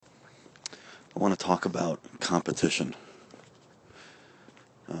I want to talk about competition,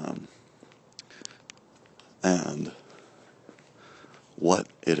 and what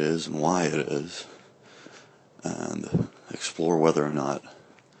it is and why it is, and explore whether or not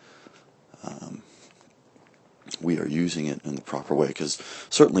we are using it in the proper way, because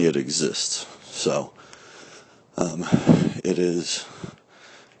certainly it exists. So it is,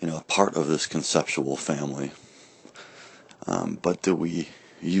 a part of this conceptual family, but do we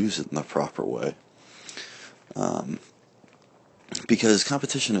use it in the proper way? Because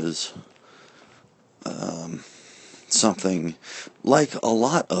competition is something like a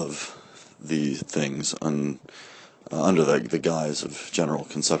lot of the things under the guise of general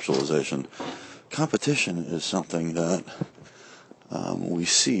conceptualization. Competition is something that we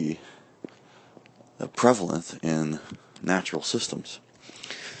see prevalent in natural systems.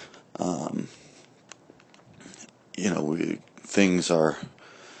 Things are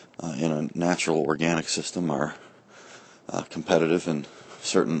in a natural organic system are competitive in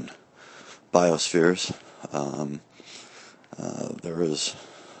certain biospheres. There is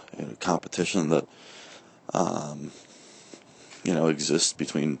competition that exists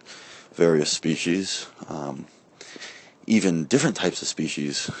between various species, even different types of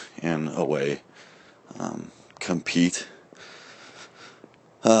species in a way compete,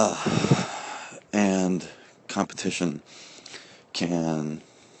 and competition can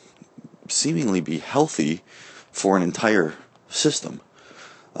seemingly be healthy for an entire system.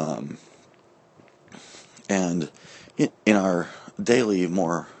 And in our daily,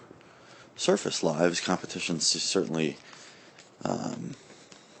 more surface lives, competition certainly,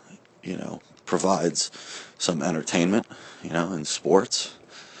 provides some entertainment, in sports.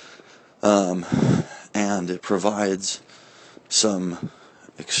 And it provides some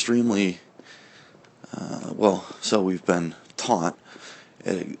extremely, so we've been taught,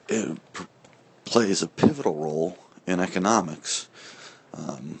 it plays a pivotal role in economics,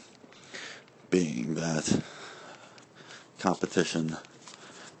 being that competition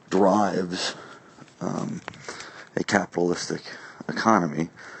drives a capitalistic economy,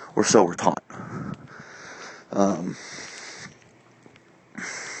 or so we're taught.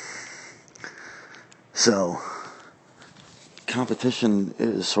 So competition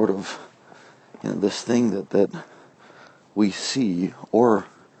is sort of this thing that we see, or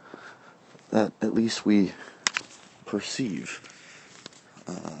that at least we perceive,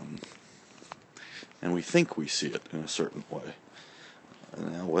 and we think we see it in a certain way.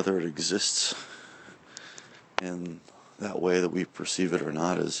 Now, whether it exists in that way that we perceive it or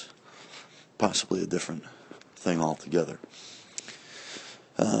not is possibly a different thing altogether.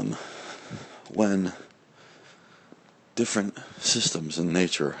 When different systems in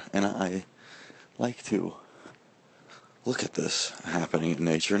nature, and I like to look at this happening in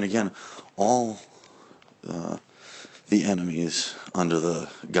nature, and again, all the enemies under the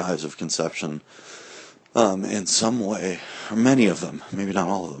guise of conception, in some way, or many of them, maybe not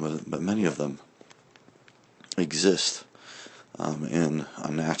all of them, but many of them exist in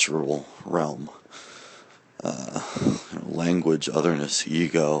a natural realm. Language, otherness,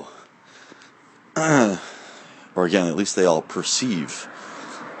 ego, or again, at least they all perceive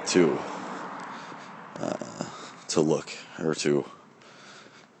to look or to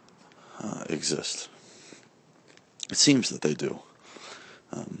exist. It seems that they do.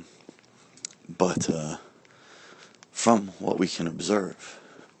 But from what we can observe,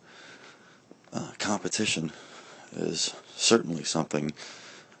 competition is certainly something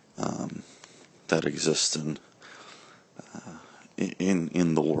that exists in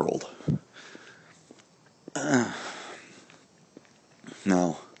the world.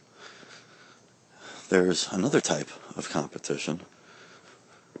 Now, there's another type of competition,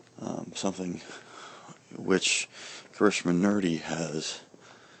 something which Krishnamurti has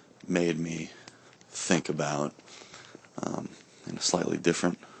made me think about in a slightly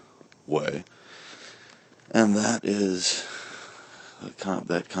different way, and that is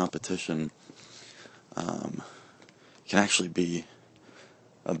that competition can actually be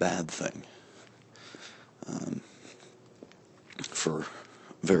a bad thing, for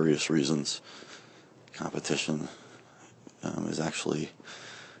various reasons. Competition is actually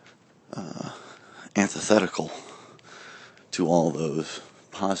antithetical to all those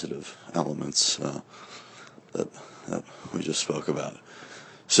positive elements that we just spoke about.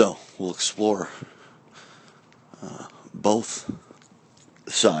 So we'll explore both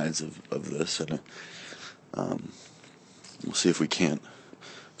sides of this, and we'll see if we can't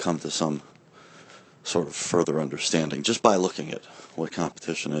come to some sort of further understanding just by looking at what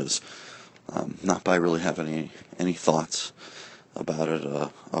competition is, not by really having any thoughts about it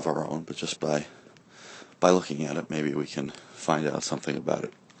of our own, but just by looking at it, maybe we can find out something about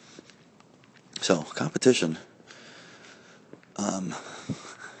it. So, competition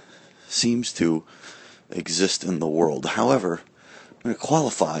seems to exist in the world. However, I'm going to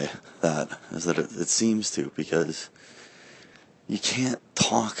qualify that as that it seems to, because you can't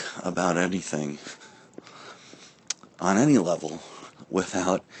talk about anything on any level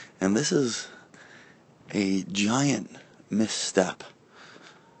without, and this is a giant misstep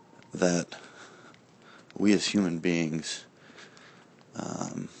that we as human beings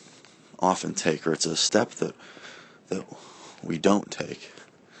often take, or it's a step that we don't take,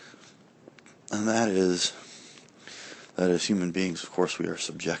 and that is that as human beings, of course, we are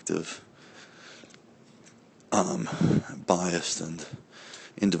subjective, biased, and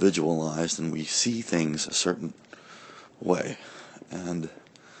individualized, and we see things a certain way. And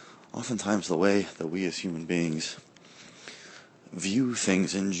oftentimes the way that we as human beings view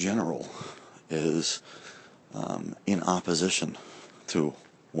things in general is in opposition to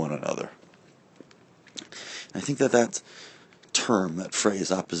one another. And I think that term, that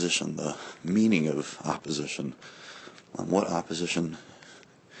phrase, opposition, the meaning of opposition, what opposition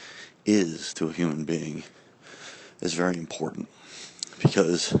is to a human being, is very important,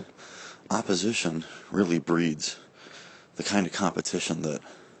 because opposition really breeds the kind of competition that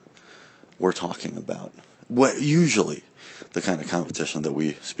we're talking about. Usually the kind of competition that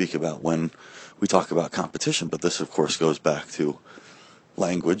we speak about when we talk about competition, but this of course goes back to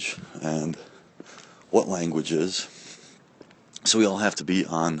language and what language is. So we all have to be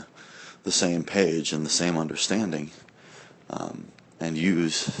on the same page and the same understanding, and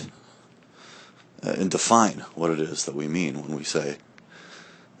use and define what it is that we mean when we say,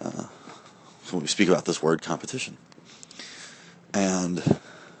 when we speak about this word competition. And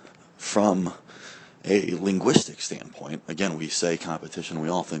from a linguistic standpoint, again, we say competition, we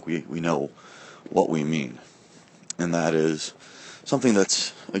all think we know what we mean. And that is something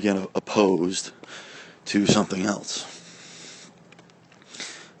that's, again, opposed to something else.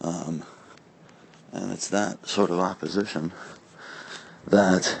 And it's that sort of opposition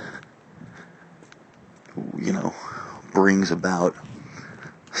that, brings about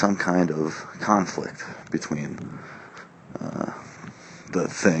some kind of conflict between the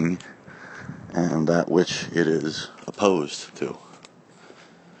thing and that which it is opposed to.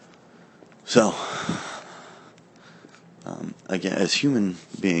 So, again, as human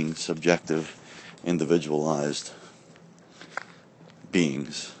beings, subjective, individualized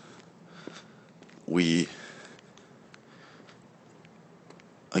beings, we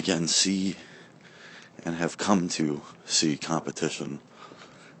again see and have come to see competition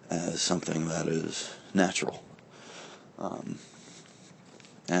as something that is natural,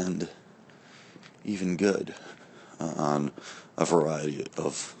 and even good on a variety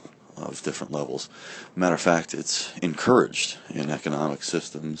of different levels. Matter of fact, it's encouraged in economic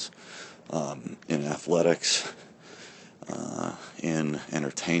systems, in athletics, in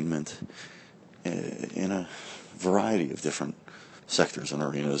entertainment, in a variety of different sectors and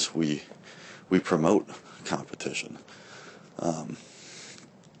arenas. We promote competition.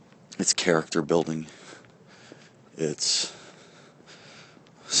 It's character building. It's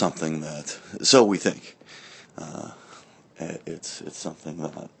something that, so we think, it's something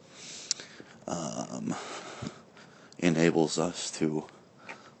that enables us to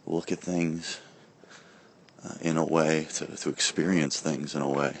look at things in a way, to experience things in a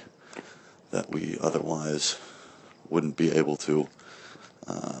way that we otherwise wouldn't be able to,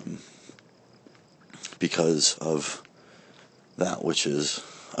 because of that which is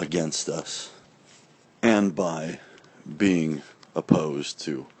against us, and by being opposed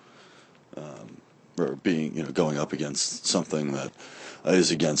to, or being, going up against something that is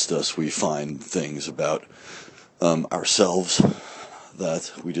against us, we find things about ourselves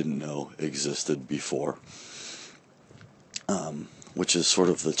that we didn't know existed before, which is sort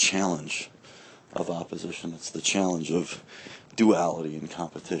of the challenge of opposition. It's the challenge of duality and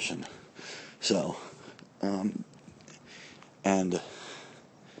competition. So, and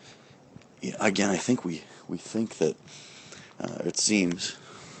again, I think we think that it seems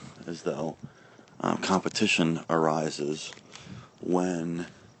as though competition arises when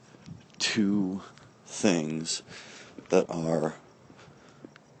two things that are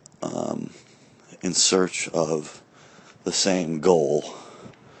in search of the same goal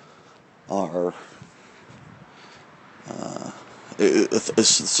are in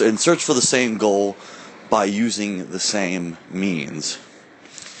search for the same goal by using the same means,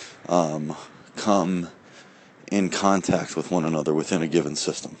 come in contact with one another within a given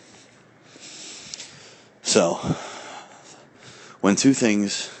system. So, when two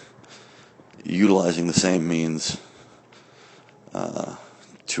things utilizing the same means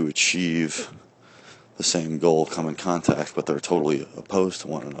to achieve the same goal come in contact, but they're totally opposed to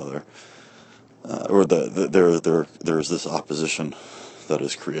one another, or there's this opposition that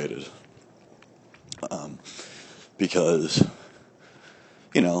is created, because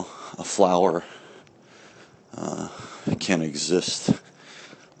a flower can exist,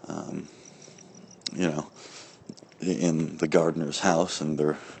 in the gardener's house, and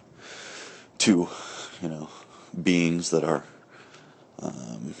they're two, beings that are,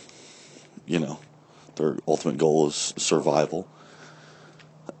 their ultimate goal is survival,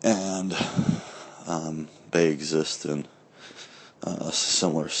 and they exist in a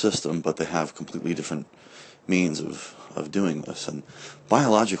similar system, but they have completely different means of doing this. And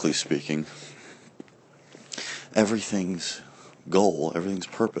biologically speaking, everything's goal, everything's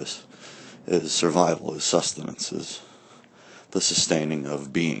purpose is survival, is sustenance, is the sustaining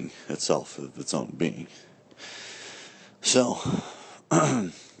of being itself, of its own being. So,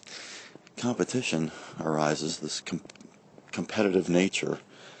 competition arises, this competitive nature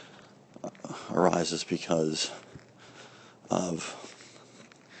arises because of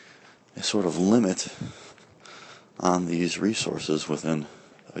a sort of limit on these resources within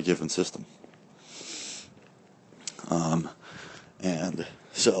a given system. And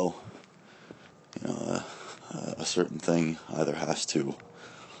so, a certain thing either has to,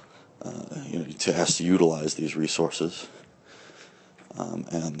 has to utilize these resources,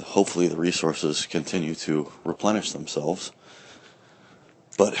 and hopefully the resources continue to replenish themselves.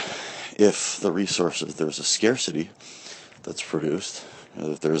 But if there's a scarcity that's produced,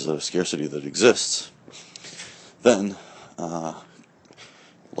 if there's a scarcity that exists, then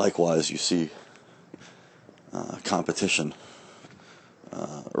likewise you see competition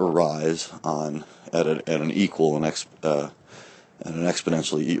arise at an equal and at an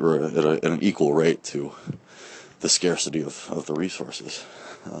exponentially or at an equal rate to the scarcity of the resources.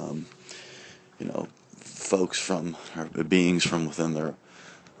 Beings from within their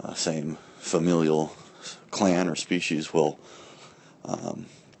same familial clan or species will,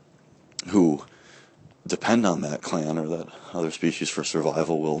 who depend on that clan or that other species for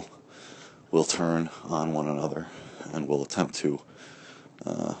survival, will turn on one another and will attempt to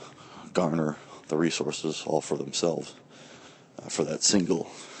garner the resources all for themselves, for that single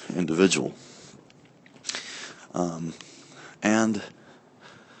individual. And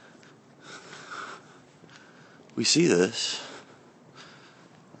we see this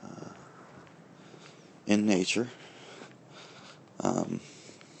in nature. A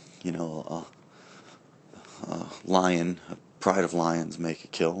lion, a pride of lions make a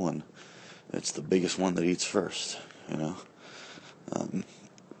kill, and it's the biggest one that eats first, and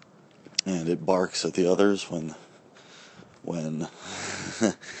it barks at the others when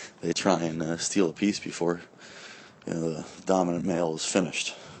they try and steal a piece before the dominant male is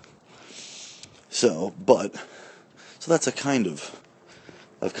finished. So that's a kind of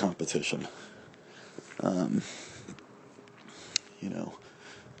competition. The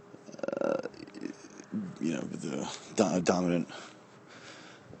dominant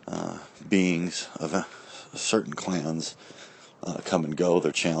beings of certain clans come and go.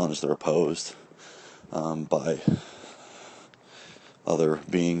 They're challenged. They're opposed by other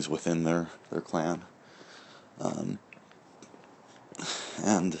beings within their clan,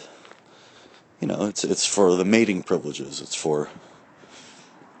 and it's for the mating privileges. It's for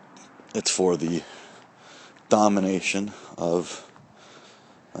the domination of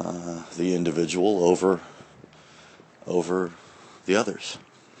the individual over the others.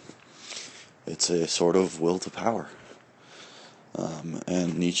 It's a sort of will to power.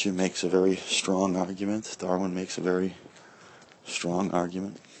 And Nietzsche makes a very strong argument. Darwin makes a very strong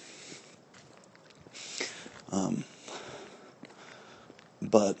argument.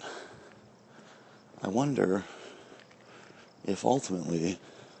 But I wonder if ultimately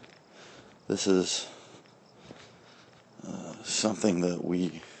this is something that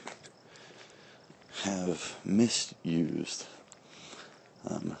we have misused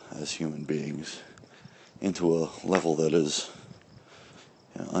as human beings into a level that is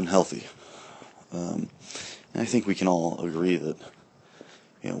unhealthy. And I think we can all agree that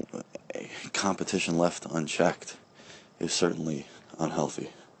competition left unchecked is certainly unhealthy.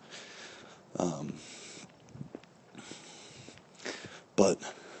 But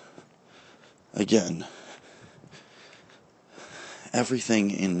again,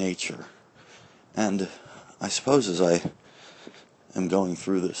 everything in nature, and I suppose as I am going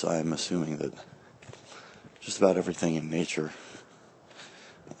through this, I am assuming that just about everything in nature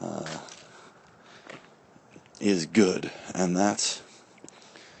is good, and that's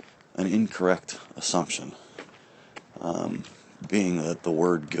an incorrect assumption. Being that the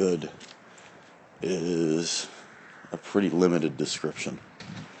word good is a pretty limited description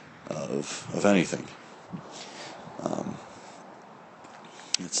of anything.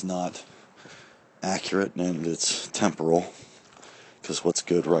 It's not accurate, and it's temporal, because what's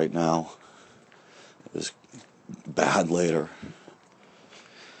good right now is bad later.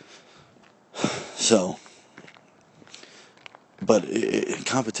 So, but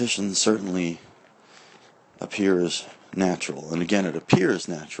competition certainly appears natural, and again, it appears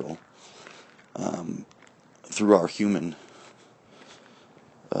natural through our human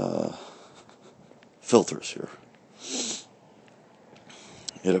filters here.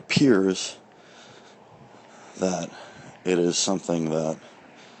 It appears that it is something that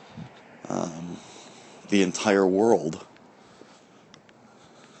the entire world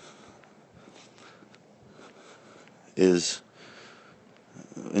is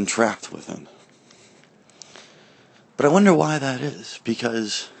entrapped within. But I wonder why that is,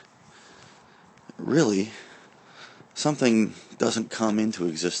 because really, something doesn't come into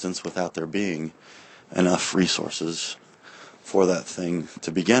existence without there being enough resources for that thing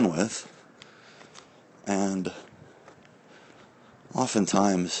to begin with. And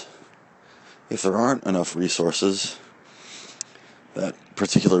oftentimes, if there aren't enough resources, that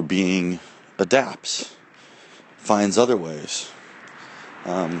particular being adapts, finds other ways.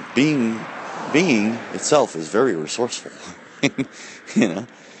 Being itself is very resourceful. You know,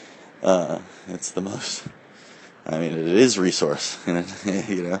 it's the most. I mean, it is resource. You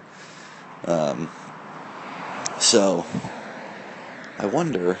know, so I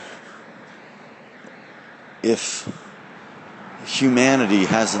wonder if humanity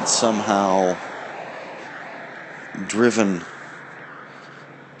hasn't somehow driven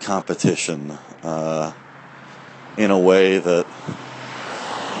competition in a way that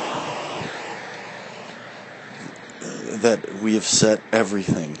we have set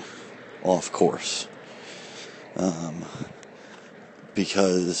everything off course,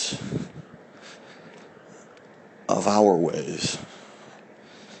 because of our ways,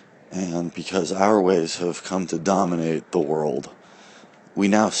 and because our ways have come to dominate the world. We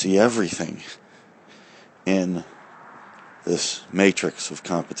now see everything in this matrix of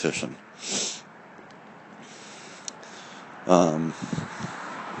competition.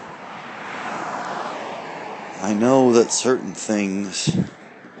 I know that certain things,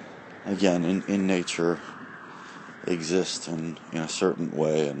 again, in nature, exist in a certain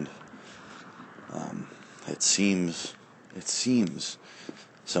way, and it seems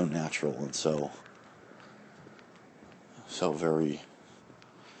so natural and so very,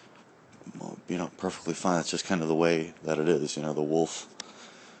 perfectly fine. It's just kind of the way that it is. The wolf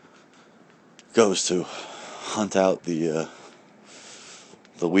goes to hunt out the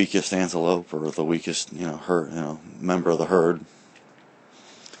weakest antelope, or the weakest, member of the herd,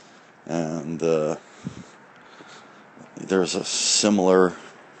 and there's some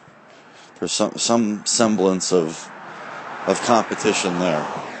semblance of competition there.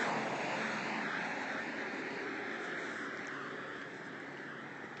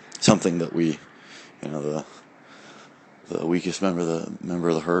 Something that we, the weakest member of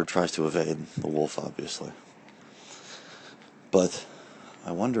the herd tries to evade the wolf, obviously. But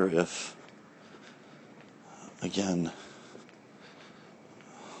I wonder if, again,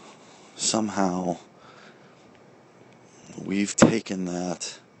 somehow we've taken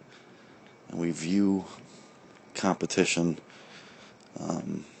that and we view competition,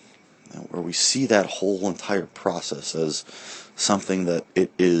 where we see that whole entire process as something that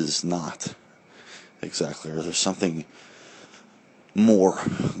it is not exactly, or there's something more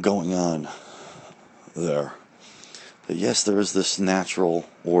going on there. But yes, there is this natural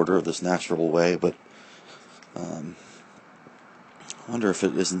order, this natural way, but I wonder if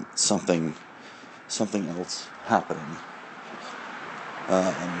it isn't something else happening.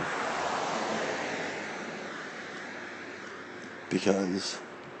 Because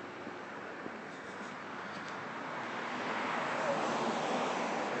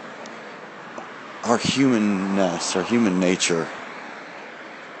our humanness, our human nature,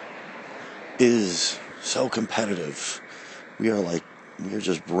 is so competitive. We are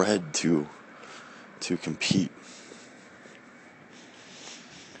just bred to compete.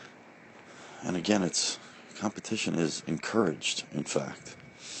 And again, competition is encouraged, in fact.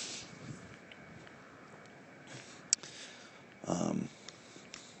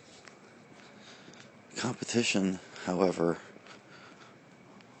 Competition, however,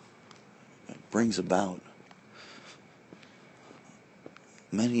 brings about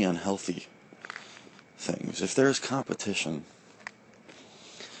many unhealthy things. if there's competition,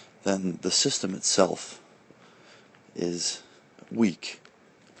 then the system itself is weak,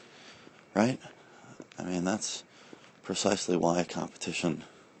 right? I mean, that's precisely why competition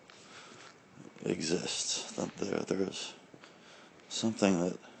exists. That there's something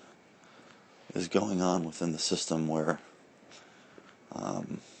that is going on within the system where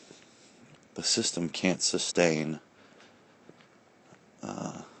the system can't sustain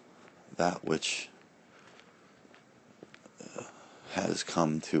that which has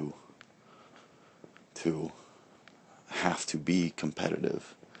come to have to be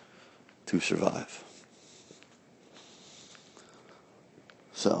competitive to survive.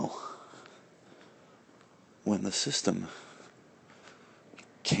 So, when the system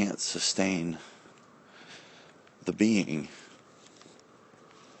can't sustain the being,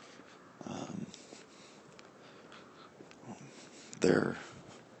 there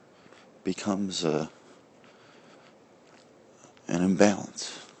becomes an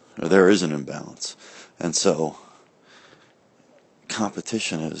imbalance, or there is an imbalance, and so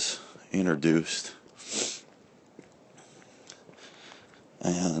competition is introduced,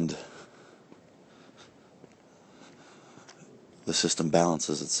 and the system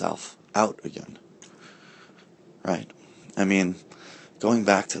balances itself out again, right? I mean, going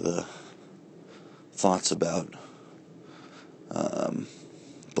back to the thoughts about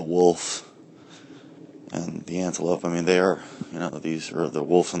the wolf and the antelope. I mean, they are, these are the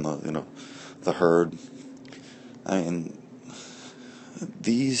wolf and the herd. I mean,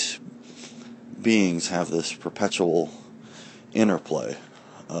 these beings have this perpetual interplay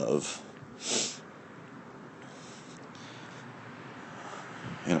of,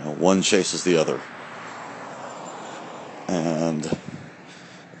 one chases the other, and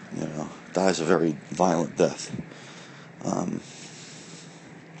dies a very violent death.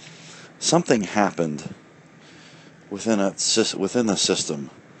 Something happened within the system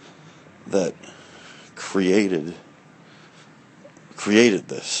that created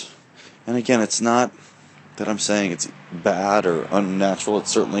this. And again, it's not that I'm saying it's bad or unnatural. It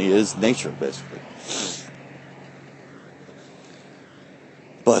certainly is nature, basically.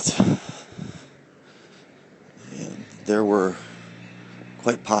 But there were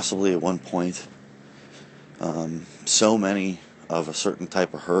quite possibly at one point so many of a certain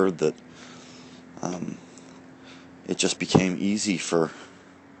type of herd that it just became easy for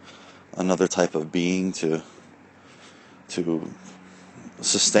another type of being to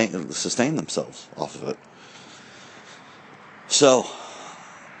sustain themselves off of it. So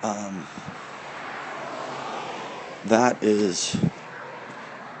that is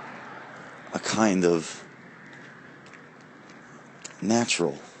a kind of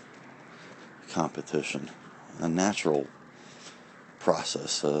natural competition, a natural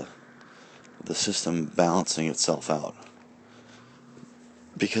process, the system balancing itself out.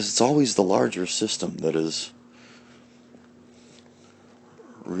 Because it's always the larger system that is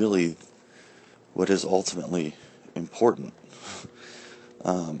really what is ultimately important.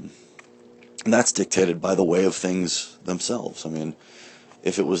 And that's dictated by the way of things themselves. I mean,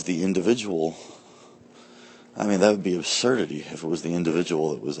 if it was the individual, that would be absurdity if it was the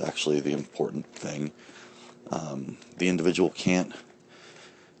individual that was actually the important thing. The individual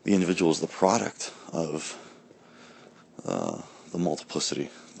is the product of the multiplicity,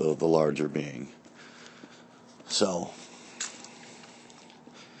 the larger being. So,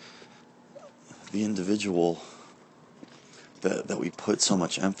 the individual, that we put so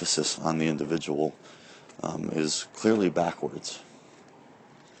much emphasis on the individual, is clearly backwards.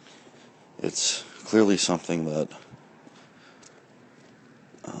 It's clearly something that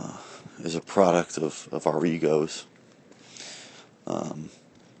is a product of our egos,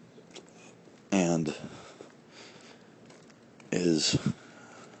 and is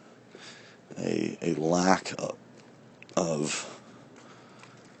a lack of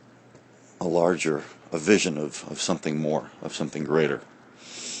a vision of something more, of something greater.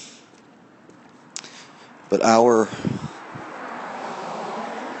 But our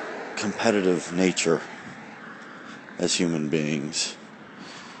competitive nature as human beings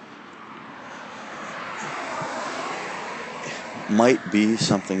might be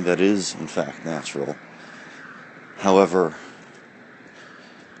something that is in fact natural. However,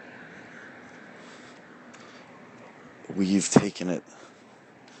 we've taken it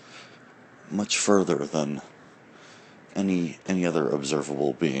much further than any other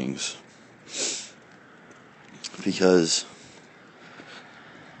observable beings, because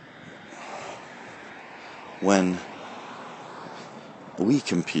when we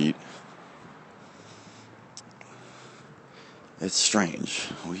compete, it's strange.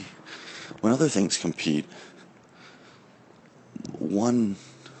 When other things compete, one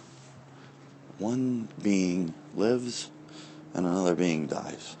being lives and another being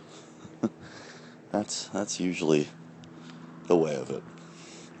dies. That's usually the way of it.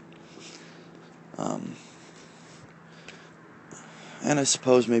 And I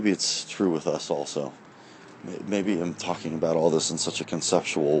suppose maybe it's true with us also. Maybe I'm talking about all this in such a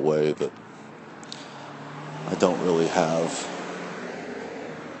conceptual way that I don't really have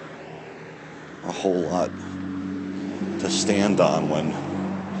a whole lot to stand on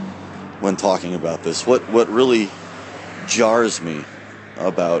when talking about this. What really jars me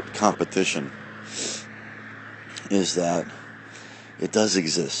about competition is that it does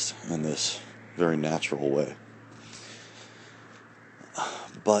exist in this very natural way.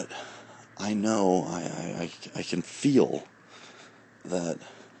 But I know, I can feel that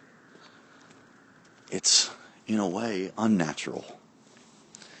it's, in a way, unnatural.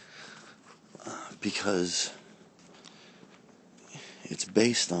 Because it's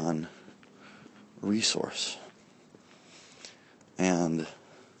based on resource. And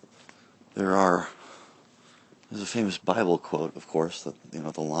there's a famous Bible quote, of course, that,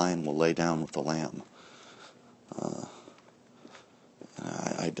 the lion will lay down with the lamb.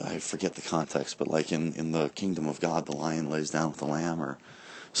 I forget the context, but like in the kingdom of God, the lion lays down with the lamb or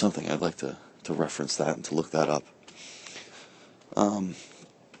something. I'd like to reference that and to look that up.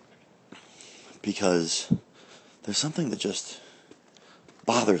 Because there's something that just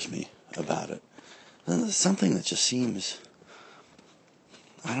bothers me about it. There's something that just seems,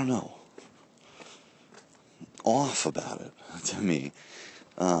 I don't know, off about it to me.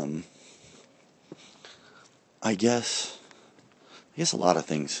 I guess a lot of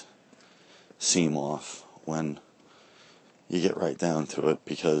things seem off when you get right down to it,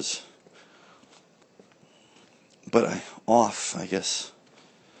 I guess,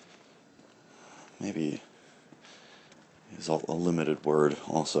 maybe is a limited word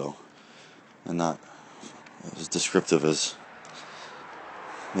also, and not as descriptive as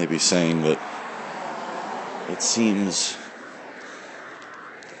maybe saying that it seems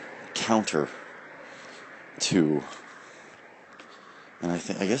counter to. And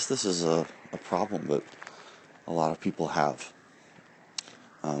I guess this is a problem that a lot of people have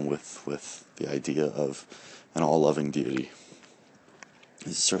with the idea of an all-loving deity.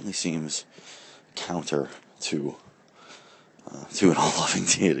 It certainly seems counter to an all-loving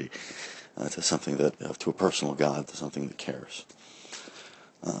deity, to something that to a personal God, to something that cares.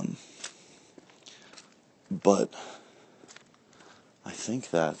 But I think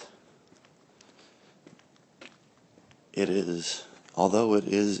that it is. Although it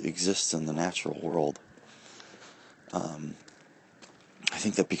exists in the natural world, I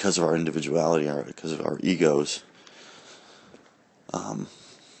think that because of our individuality, because of our egos,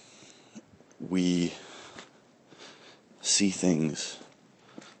 we see things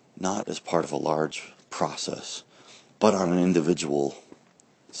not as part of a large process, but on an individual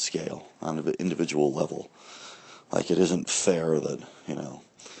scale, on an individual level. Like, it isn't fair that,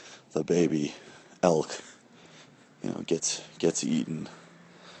 the baby elk gets eaten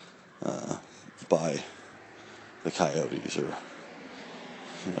by the coyotes, or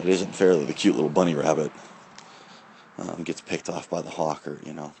it isn't fair that the cute little bunny rabbit gets picked off by the hawk, or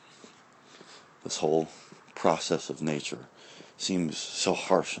this whole process of nature seems so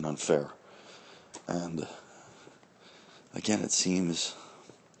harsh and unfair. And again, it seems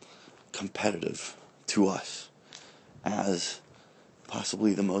competitive to us as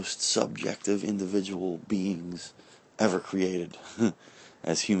possibly the most subjective individual beings ever created,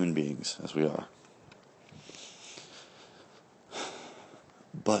 as human beings, as we are.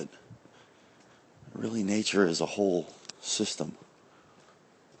 But really, nature is a whole system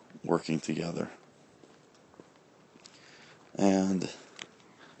working together. And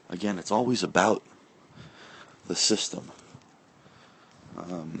again, it's always about the system.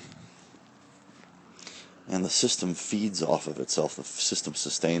 And the system feeds off of itself. The system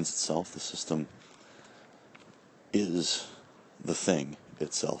sustains itself. The system is the thing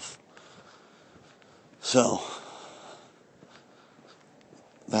itself. So,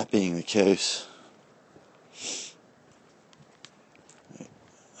 that being the case,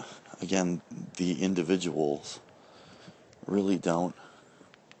 again, the individuals really don't.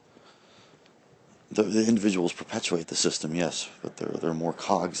 The individuals perpetuate the system, yes, but they're more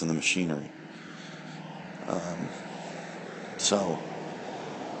cogs in the machinery. So,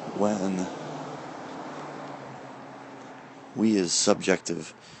 when we as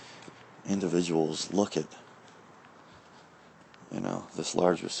subjective individuals look at, this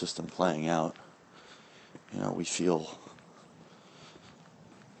larger system playing out, we feel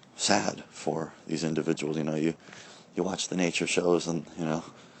sad for these individuals. you watch the nature shows and,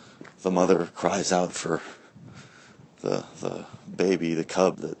 the mother cries out for the baby, the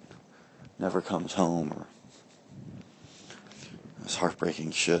cub that never comes home, or this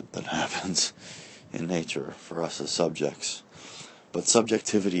heartbreaking shit that happens in nature for us as subjects. But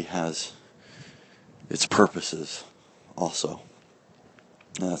subjectivity has its purposes also.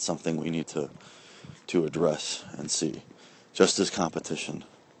 And that's something we need to address and see, just as competition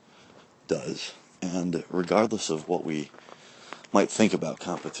does. And regardless of what we might think about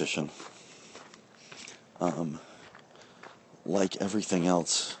competition, like everything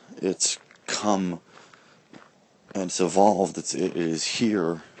else, it's come and it's evolved. It is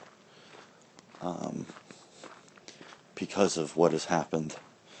here because of what has happened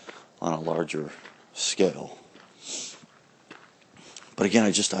on a larger scale. But again,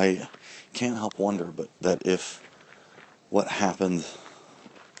 I can't help wonder, but that if what happened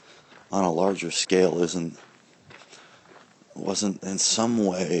on a larger scale wasn't in some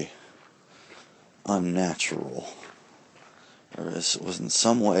way unnatural, or was in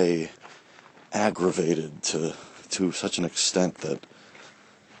some way aggravated to such an extent that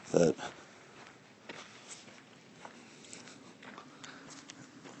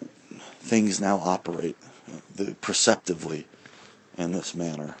things now operate perceptively in this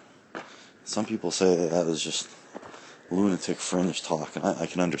manner. Some people say that is just lunatic fringe talk, and I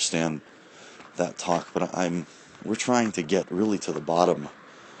can understand that talk, but we're trying to get really to the bottom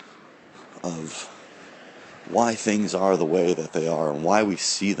of why things are the way that they are, and why we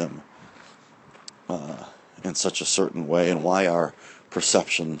see them in such a certain way, and why our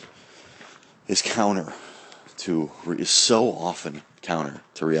perception is so often counter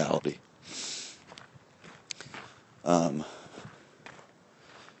to reality.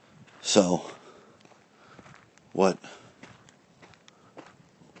 So, what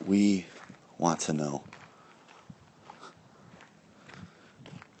we want to know,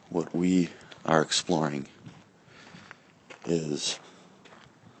 what we are exploring, is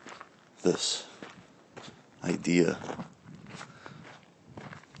this idea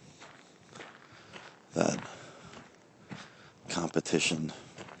that competition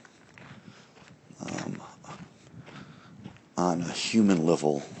on a human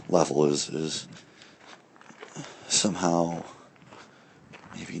level is somehow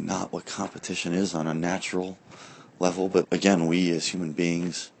maybe not what competition is on a natural level, but again, we as human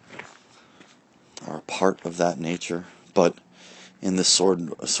beings are a part of that nature. But in this sort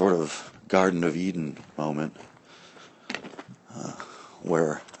of Garden of Eden moment,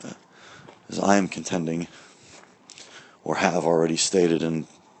 where, as I am contending, or have already stated in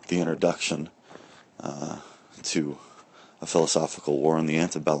the introduction to A Philosophical War in the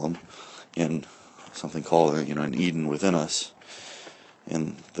Antebellum, in something called an Eden within us,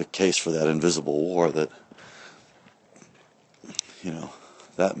 in the case for that invisible war, that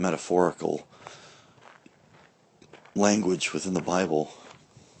that metaphorical language within the Bible,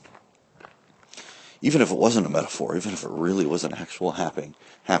 even if it wasn't a metaphor, even if it really was an actual happening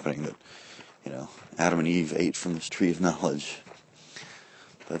that Adam and Eve ate from this tree of knowledge,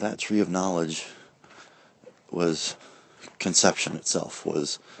 that tree of knowledge was conception itself,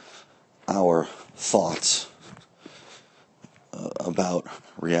 was our thoughts about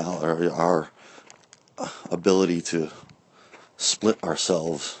reality, or our ability to split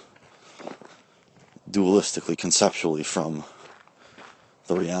ourselves dualistically, conceptually, from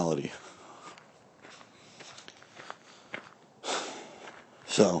the reality.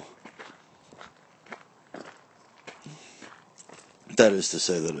 So, that is to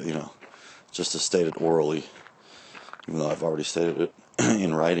say that, just to state it orally, even though I've already stated it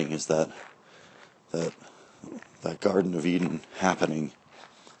in writing, is that Garden of Eden happening,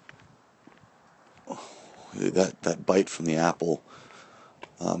 that bite from the apple,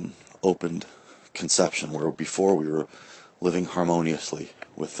 opened conception, where before we were living harmoniously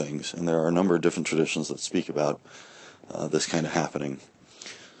with things. And there are a number of different traditions that speak about this kind of happening.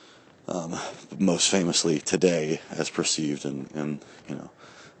 Most famously today, as perceived in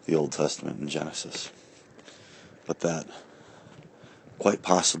the Old Testament in Genesis. But that, quite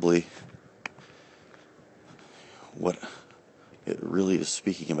possibly, what it really is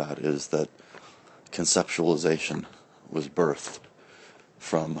speaking about is that conceptualization was birthed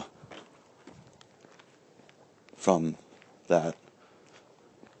from that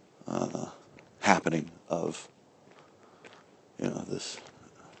happening of this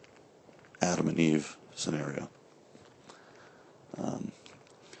Adam and Eve scenario.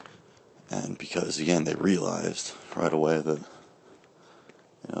 And because, again, they realized right away that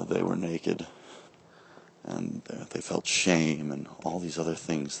they were naked, and they felt shame and all these other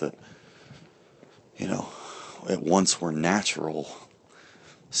things that at once were natural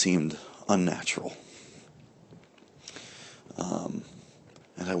seemed unnatural.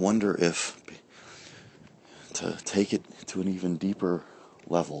 And I wonder if, to take it to an even deeper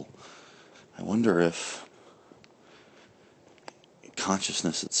level, I wonder if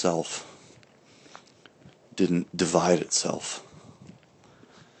consciousness itself didn't divide itself.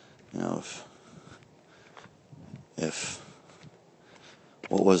 If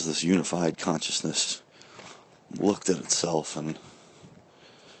what was this unified consciousness looked at itself and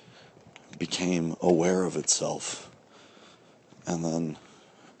became aware of itself, and then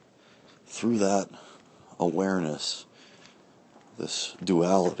through that awareness, this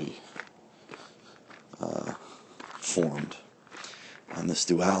duality formed, and this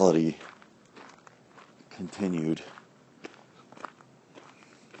duality continued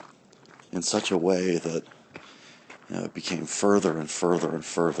in such a way that it became further and further and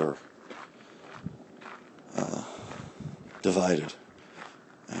further divided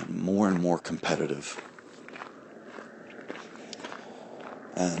and more competitive,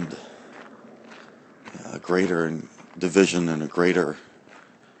 and a greater division and a greater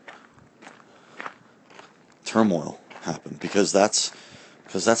turmoil happened, because that's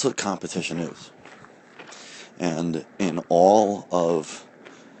what competition is. And in all of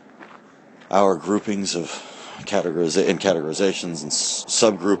our groupings of categorizations and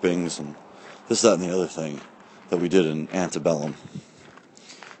subgroupings and this, that, and the other thing that we did in Antebellum,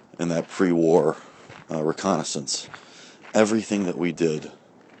 in that pre-war reconnaissance, everything that we did,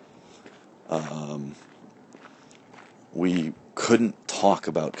 we couldn't talk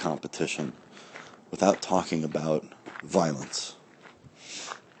about competition without talking about violence.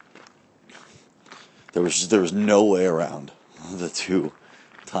 There was no way around the two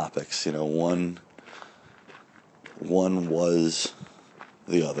topics. One was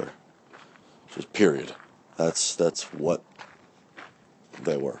the other. Just period. That's what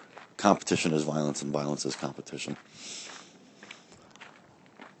they were. Competition is violence, and violence is competition.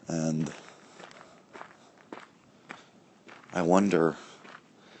 And I wonder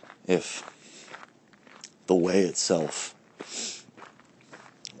if the way itself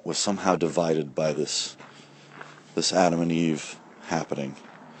was somehow divided by this Adam and Eve happening,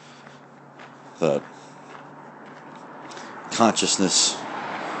 that consciousness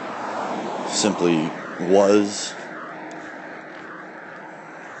simply was.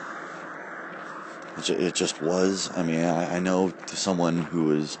 It just was. I mean, I know, to someone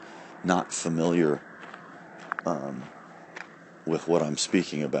who is not familiar with what I'm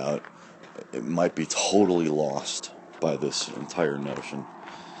speaking about, it might be totally lost by this entire notion.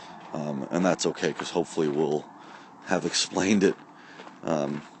 And that's okay, because hopefully we'll have explained it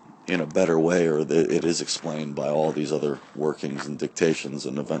in a better way, or it is explained by all these other workings and dictations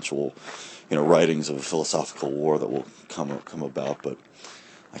and eventual, writings of a philosophical war that will come about. But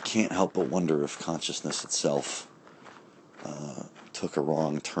I can't help but wonder if consciousness itself took a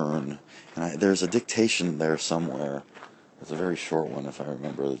wrong turn. And there's a dictation there somewhere. It's a very short one, if I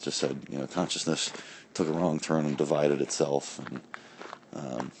remember, that just said, consciousness took a wrong turn and divided itself, and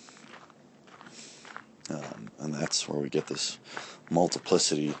that's where we get this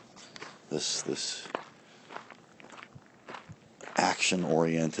multiplicity, this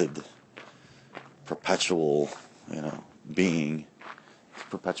action-oriented, perpetual, being,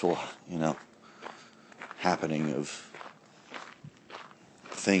 perpetual, happening of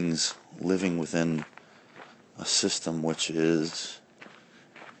things living within a system which is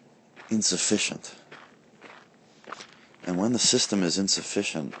insufficient. And when the system is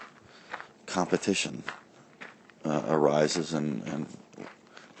insufficient, competition arises, and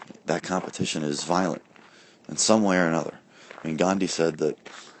that competition is violent in some way or another. I mean, Gandhi said that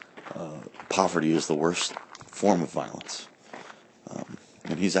poverty is the worst form of violence.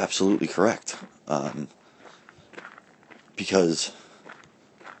 And he's absolutely correct. Because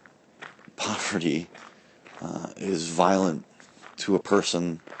poverty is violent to a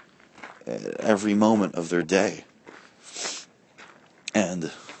person at every moment of their day.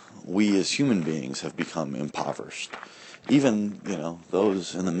 And we as human beings have become impoverished. Even,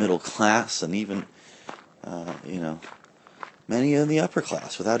 those in the middle class, and even, many in the upper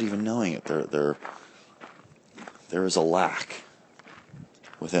class, without even knowing it, there is a lack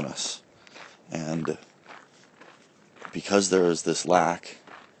within us. And because there is this lack,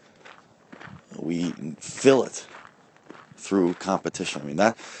 we fill it through competition. I mean,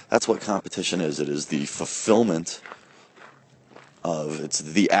 that's what competition is. It is the fulfillment it's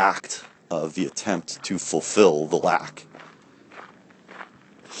the act of the attempt to fulfill the lack.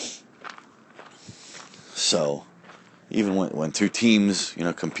 So, even when two teams,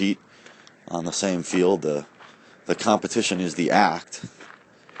 compete on the same field, the competition is the act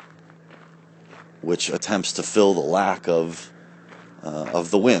which attempts to fill the lack of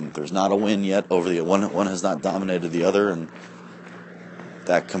the win. There's not a win yet over the one. One has not dominated the other, and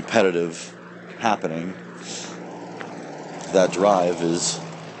that competitive happening, that drive, is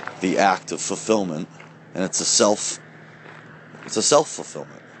the act of fulfillment, and it's a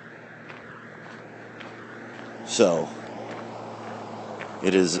self-fulfillment. So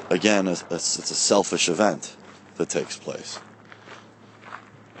it is, again, it's a selfish event that takes place.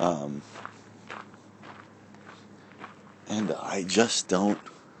 And I just don't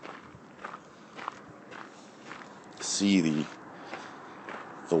see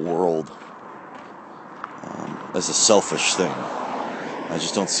the world as a selfish thing. I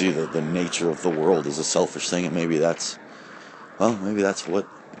just don't see the nature of the world as a selfish thing, and maybe that's what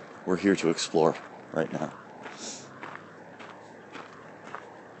we're here to explore right now.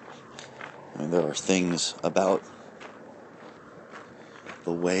 I mean, there are things about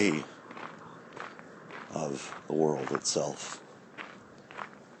the way of the world itself,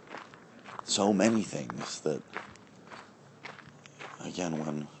 so many things that, again,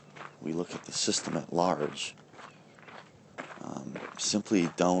 when we look at the system at large, simply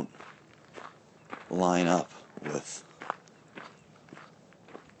don't line up with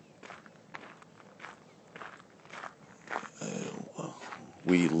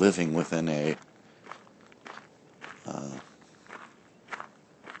we living within a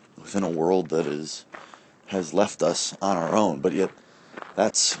world that has left us on our own. But yet,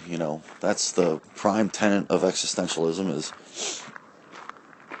 that's the prime tenet of existentialism, is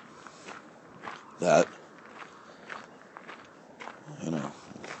that,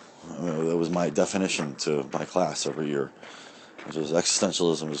 that was my definition to my class every year, which was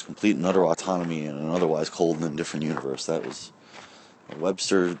existentialism is complete and utter autonomy in an otherwise cold and indifferent universe. That was a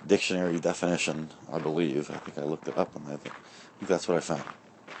Webster dictionary definition, I believe. I think I looked it up, and I think that's what I found.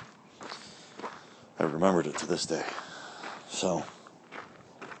 I remembered it to this day. So,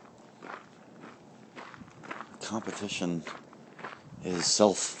 competition is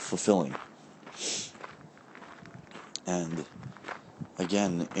self-fulfilling. And,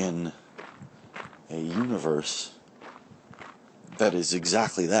 again, in a universe that is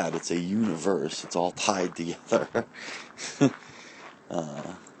exactly that. It's a universe. It's all tied together.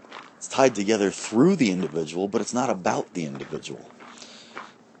 It's tied together through the individual, but it's not about the individual.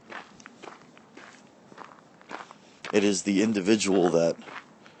 It is the individual that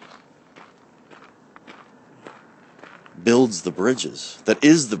builds the bridges, that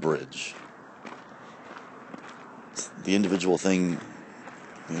is the bridge. The individual thing,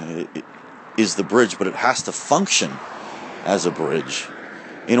 it is the bridge, but it has to function as a bridge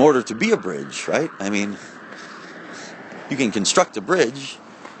in order to be a bridge, right? I mean, you can construct a bridge,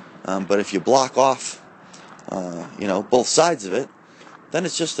 but if you block off, both sides of it, then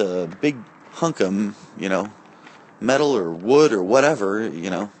it's just a big hunk of, metal or wood or whatever,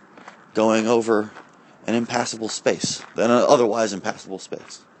 going over an impassable space, an otherwise impassable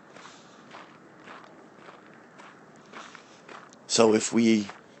space. So if we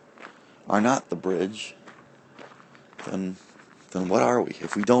are not the bridge, then what are we?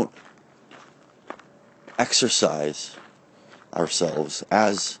 If we don't exercise ourselves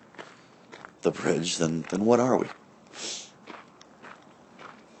as the bridge, then what are we?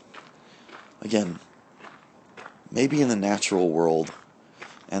 Again, maybe in the natural world,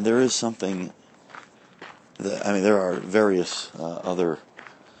 and there is something that, there are various other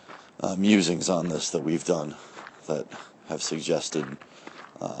musings on this that we've done that have suggested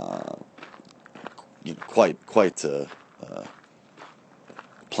quite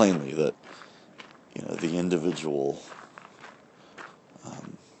plainly that the individual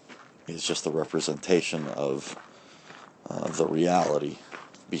is just the representation of the reality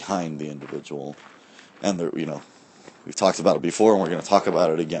behind the individual, and we've talked about it before, and we're going to talk about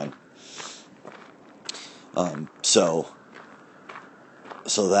it again. So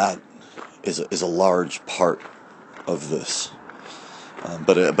that is a large part of this,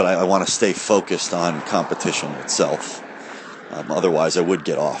 but I want to stay focused on competition itself. Otherwise, I would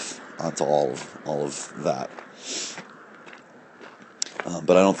get off onto all of that.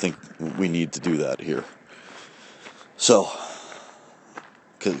 But I don't think we need to do that here. So,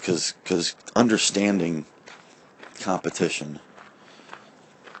 because understanding competition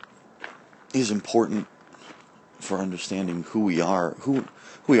is important for understanding who we are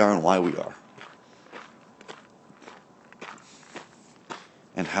and why we are,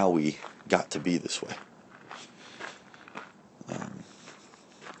 and how we got to be this way.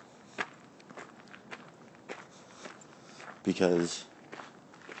 Because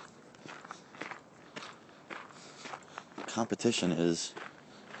competition is,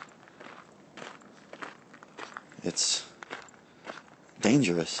 it's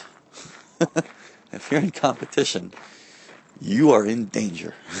dangerous. If you're in competition, you are in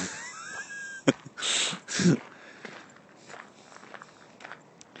danger.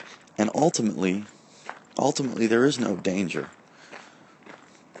 And ultimately there is no danger.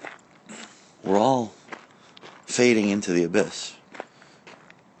 We're all fading into the abyss.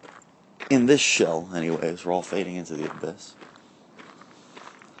 In this shell, anyways, we're all fading into the abyss.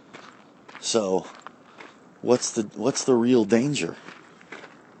 So, what's the real danger?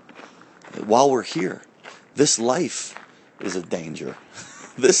 While we're here, this life is a danger.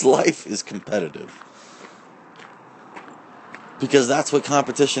 This life is competitive. Because that's what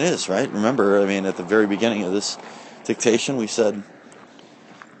competition is, right? Remember, I mean, at the very beginning of this dictation, we said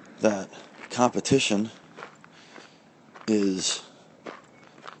that competition is,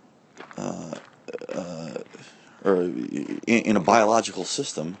 or in a biological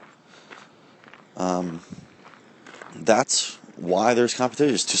system, that's why there's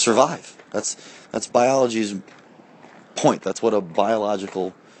competition, is to survive. That's biology's point. That's what a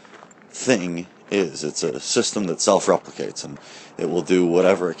biological thing is. It's a system that self-replicates, and it will do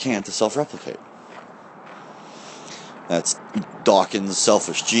whatever it can to self-replicate. That's Dawkins'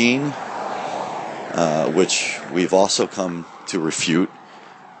 selfish gene, which we've also come to refute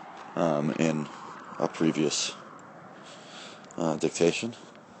in a previous dictation.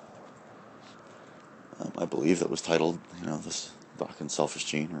 I believe that was titled, this Dawkins' selfish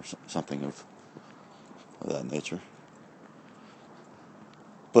gene, or something of that nature.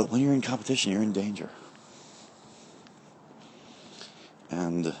 But when you're in competition, you're in danger.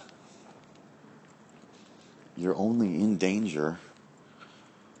 And you're only in danger,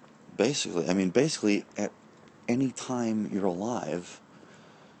 basically at any time you're alive,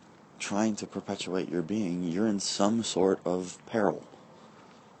 trying to perpetuate your being, you're in some sort of peril.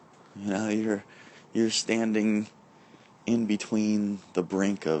 You're standing in between the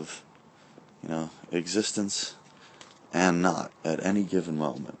brink of, existence and not at any given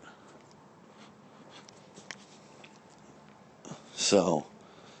moment. So,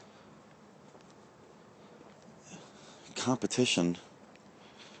 competition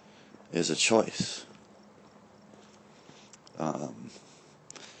is a choice.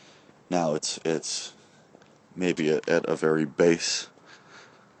 Now it's maybe at a very base,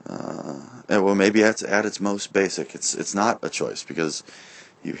 maybe at its most basic, it's not a choice, because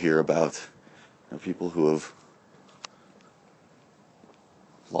you hear about people who have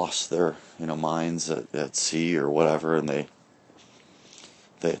lost their minds at sea or whatever, and they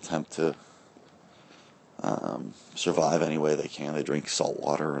attempt to survive any way they can. They drink salt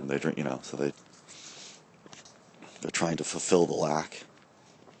water, and they drink, so they're trying to fulfill the lack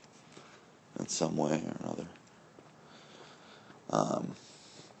in some way or another.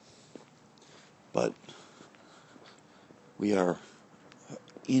 But we are,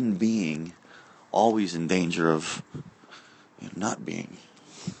 in being, always in danger of not being.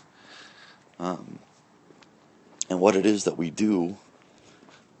 And what it is that we do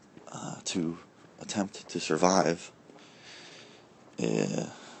to attempt to survive, is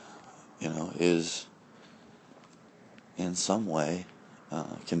in some way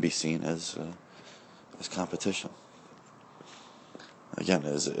can be seen as competition. Again,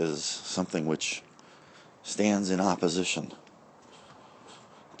 is something which stands in opposition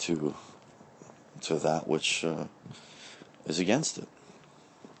to that which is against it.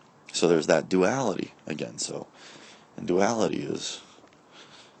 So there's that duality again. And duality is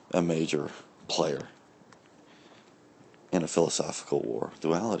a major player in a philosophical war.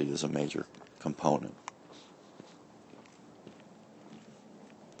 Duality is a major component.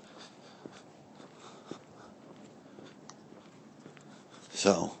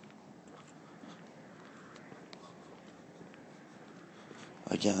 So,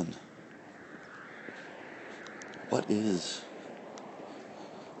 again, what is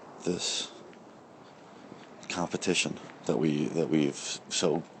this competition that we've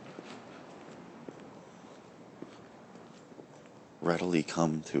so readily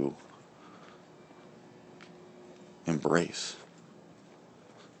come to embrace?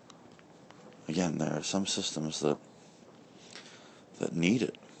 Again, there are some systems that need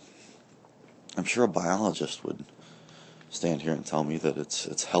it. I'm sure a biologist would stand here and tell me that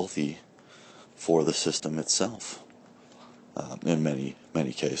it's healthy for the system itself, in many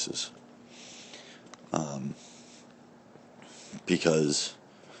cases, because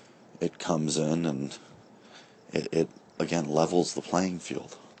it comes in and it again levels the playing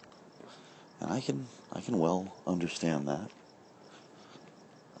field, and I can well understand that.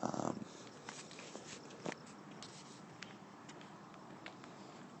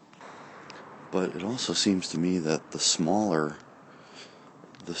 But it also seems to me that the smaller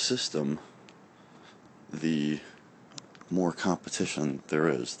the system, the more competition there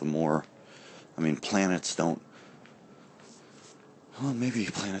is. The more, planets don't. Well, maybe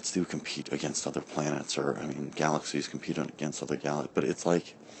planets do compete against other planets, or galaxies compete against other galaxies. But it's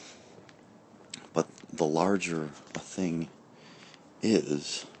like, but the larger a thing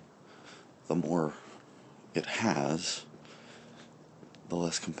is, the more it has, the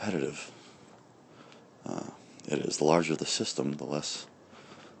less competitive it is. The larger the system, the less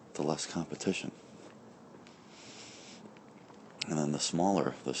competition. And then the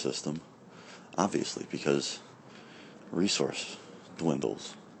smaller the system, obviously, because resource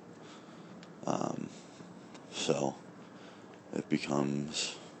dwindles. So it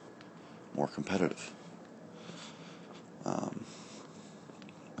becomes more competitive.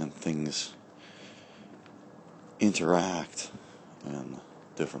 And things interact in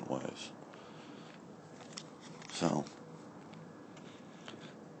different ways. So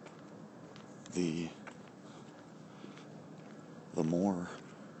the more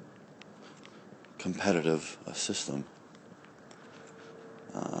competitive a system,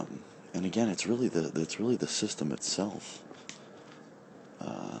 and again, it's really the system itself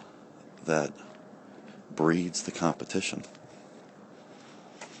that breeds the competition.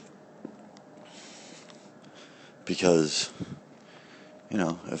 Because,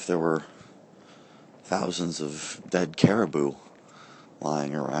 if there were thousands of dead caribou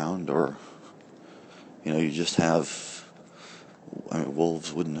lying around, or, you just have,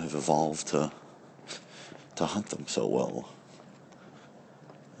 wolves wouldn't have evolved to hunt them so well.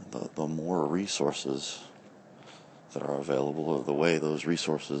 The more resources that are available, or the way those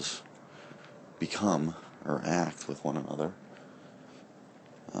resources become or act with one another,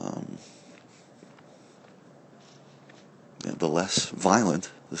 the less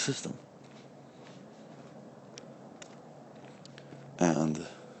violent the system. And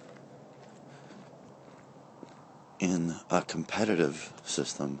in a competitive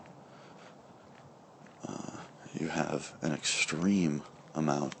system, you have an extreme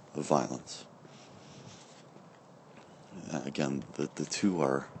amount of violence. Again, the two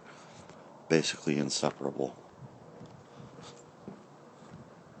are basically inseparable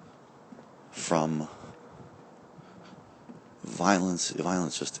from violence.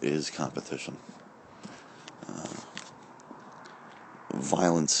 Violence just is competition.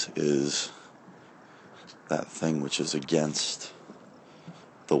 Violence is that thing which is against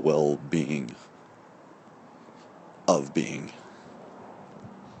the well-being of being,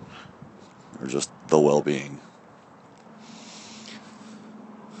 or just the well-being.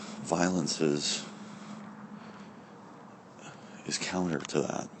 Violence is counter to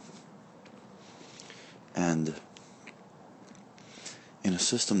that. And in a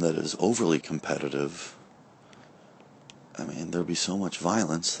system that is overly competitive, there'll be so much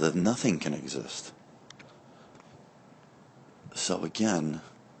violence that nothing can exist. So again,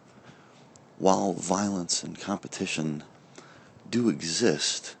 while violence and competition do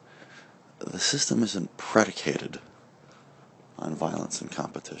exist, the system isn't predicated on violence and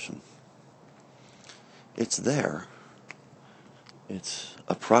competition. It's there. It's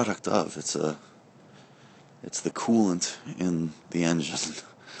a product of. It's the coolant in the engine.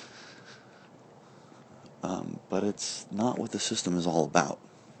 But it's not what the system is all about.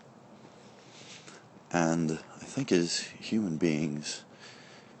 And I think as human beings,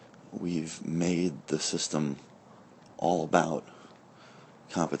 we've made the system all about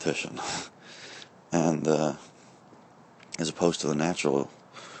competition. And as opposed to the natural,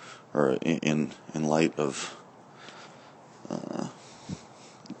 or in light of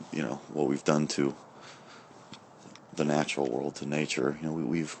what we've done to the natural world, to nature,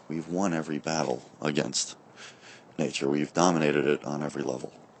 we've won every battle against nature. We've dominated it on every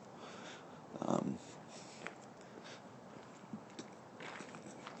level.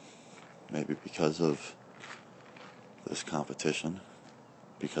 Maybe because of this competition,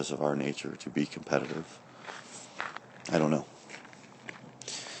 because of our nature to be competitive. I don't know.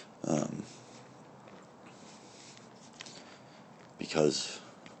 Because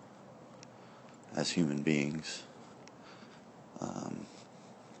as human beings,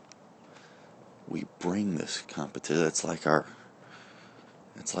 we bring this competition. It's like our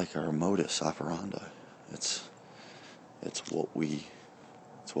modus operandi. It's what we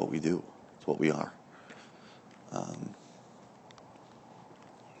do. It's what we are.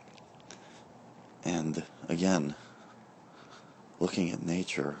 And again, looking at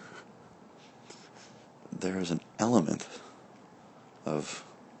nature, there is an element of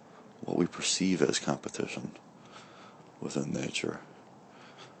what we perceive as competition within nature.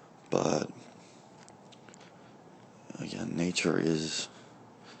 But And nature is,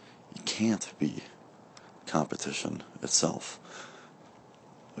 it can't be competition itself,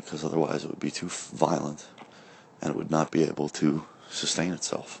 because otherwise it would be too violent and it would not be able to sustain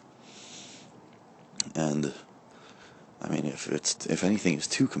itself. And I mean, if anything is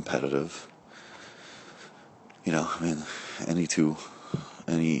too competitive, I mean, any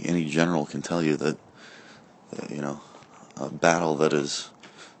general can tell you that, a battle that is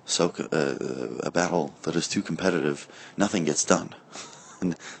a battle that is too competitive, nothing gets done.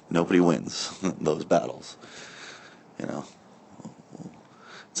 And nobody wins those battles.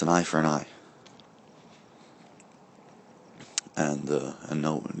 It's an eye for an eye. And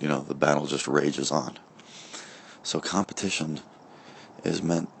no, the battle just rages on. So competition is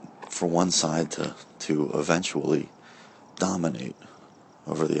meant for one side to eventually dominate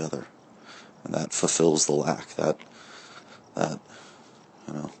over the other, and that fulfills the lack that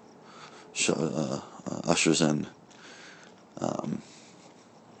ushers in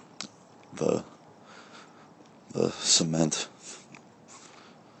the cement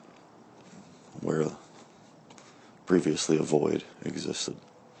where previously a void existed.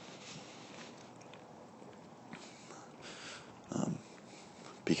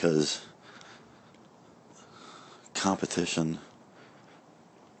 Because competition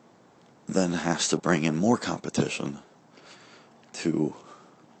then has to bring in more competition to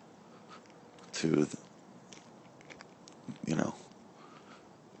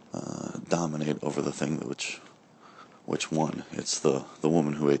dominate over the thing which won. It's the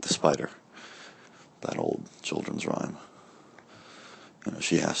woman who ate the spider. That old children's rhyme.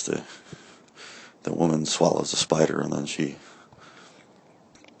 She has to. The woman swallows a spider, and then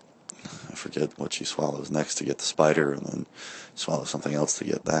I forget what she swallows next to get the spider, and then swallows something else to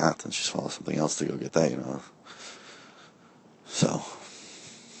get that, and she swallows something else to go get that. So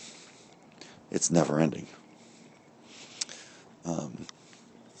it's never ending.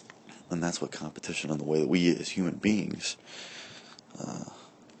 And that's what competition and the way that we as human beings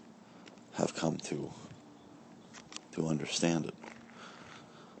have come to understand it.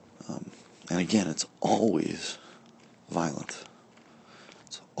 And again, it's always violent.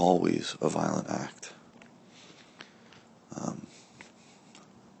 It's always a violent act.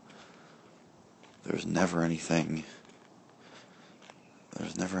 There's never any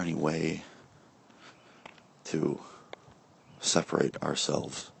way to separate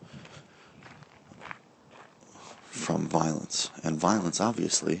ourselves from violence. And violence,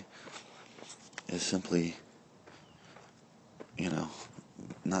 obviously, is simply,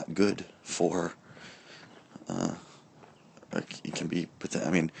 not good for, it can be, I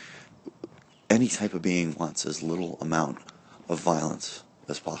mean, any type of being wants as little amount of violence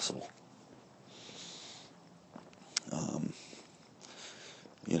as possible.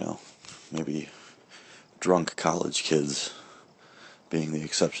 Maybe drunk college kids being the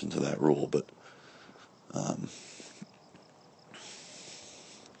exception to that rule, but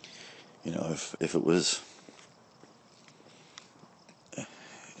if it was,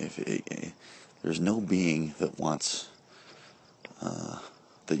 there's no being that wants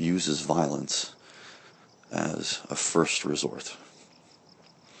that uses violence as a first resort.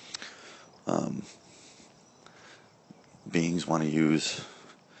 Beings want to use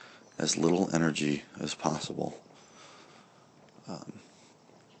as little energy as possible,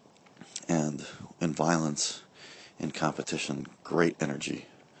 and in violence, in competition, great energy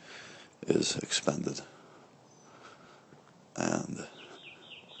is expended, and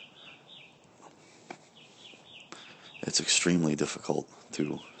it's extremely difficult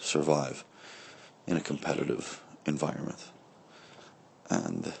to survive in a competitive environment.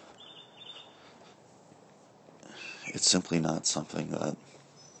 And it's simply not something that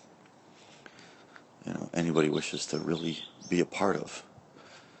anybody wishes to really be a part of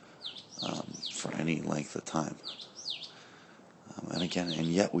for any length of time. And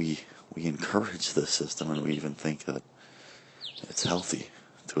yet we encourage this system, and we even think that it's healthy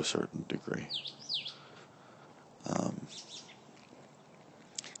to a certain degree.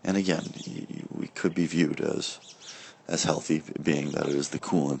 And again, we could be viewed as healthy, being that it is the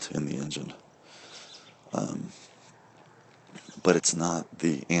coolant in the engine. But it's not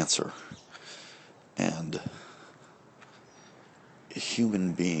the answer. And a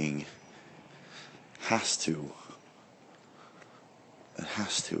human being has to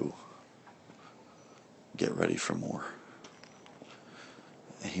get ready for more.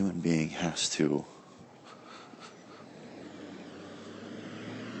 A human being has to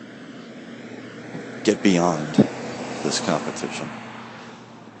get beyond this competition.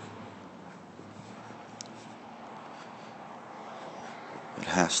 It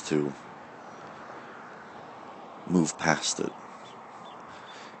has to move past it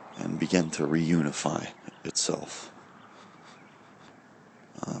and begin to reunify itself.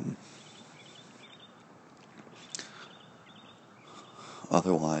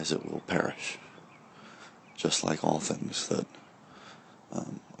 Otherwise, it will perish, just like all things that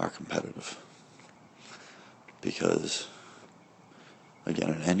are competitive. Because,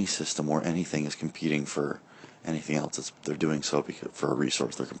 again, in any system where anything is competing for anything else, they're doing so for a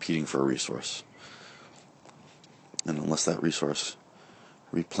resource. They're competing for a resource. And unless that resource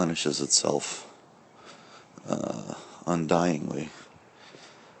replenishes itself undyingly,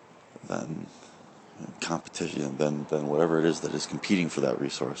 then competition, then whatever it is that is competing for that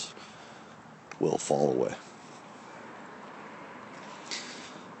resource will fall away.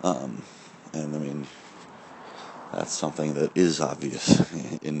 And I mean, that's something that is obvious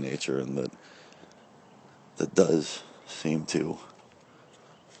in nature, and that does seem to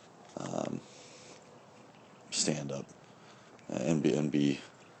stand up and be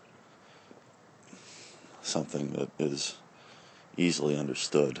something that is easily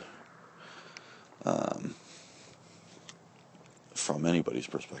understood from anybody's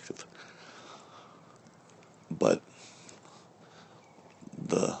perspective. But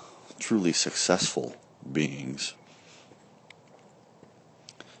the truly successful beings,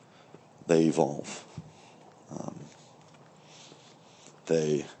 they evolve.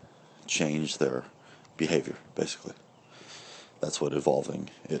 They change their behavior, basically. That's what evolving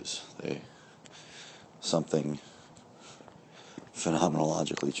is. Something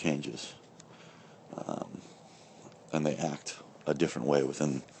phenomenologically changes, and they act a different way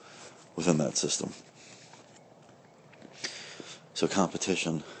within that system. So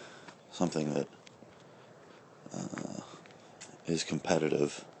competition, something that is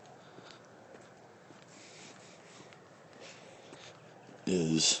competitive,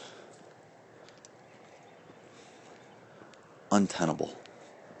 is untenable,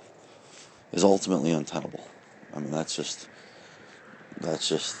 is ultimately untenable. I mean, that's just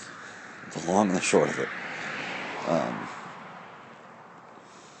the long and the short of it.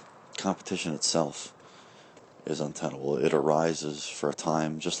 Competition itself is untenable. It arises for a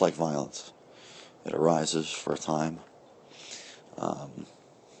time, just like violence. It arises for a time, and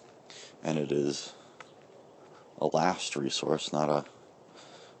it is a last resource, not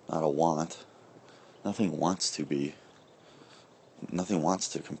a want. Nothing wants to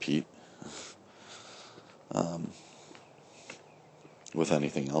compete with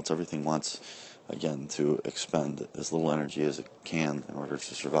anything else. Everything wants, again, to expend as little energy as it can in order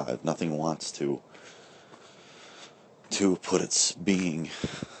to survive. Nothing wants to put its being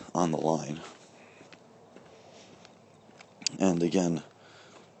on the line. And again,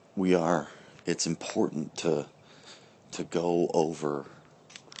 it's important to go over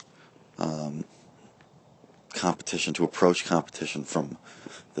competition, to approach competition from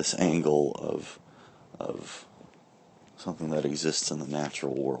this angle of something that exists in the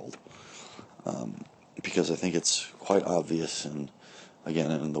natural world. Because I think it's quite obvious, and again,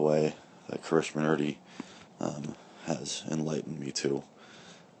 in the way that Krishnamurti has enlightened me to,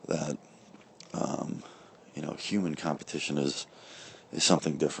 that human competition is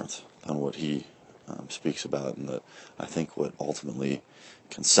something different than what he speaks about, and that I think what ultimately,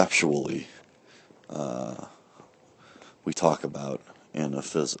 conceptually, we talk about in a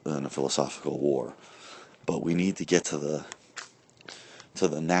philosophical war. But we need to get to the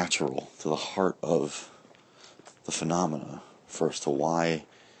natural, to the heart of the phenomena first, to why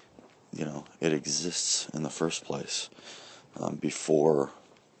it exists in the first place, before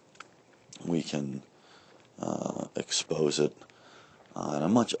we can expose it on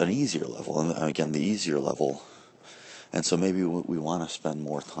an easier level. And again, the easier level. And so maybe we want to spend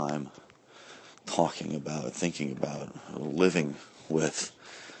more time talking about, thinking about, living with,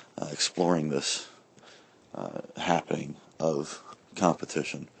 exploring this happening of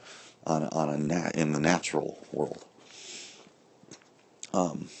competition in the natural world,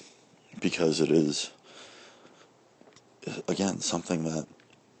 because it is, again, something that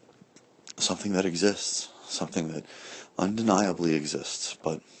exists, something that undeniably exists.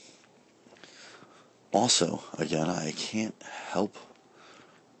 But also, again, I can't help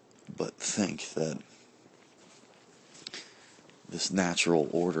but think that this natural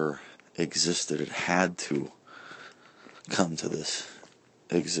order existed. It had to come to this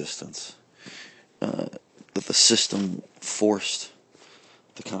existence. That the system forced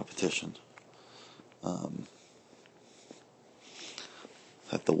the competition.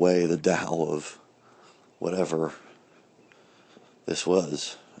 That the way, the Tao of whatever this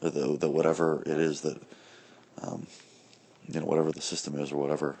was, or the whatever it is that, whatever the system is, or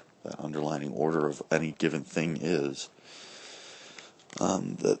whatever that underlying order of any given thing is,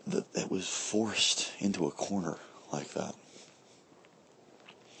 that it was forced into a corner like that.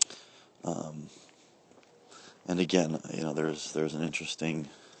 And again, there's an interesting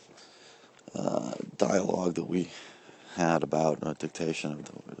dialogue that we had about dictation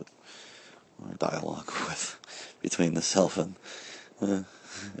of or dialogue between the self and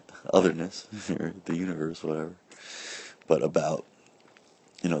otherness, or the universe, whatever. But about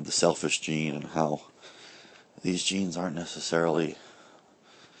the selfish gene, and how these genes aren't necessarily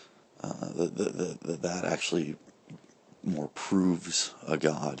that actually more proves a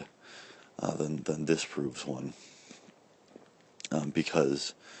god than disproves one,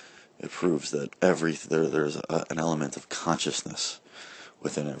 because it proves that there's an element of consciousness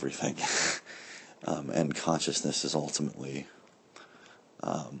within everything, and consciousness is ultimately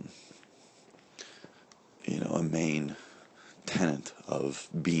a main tenet of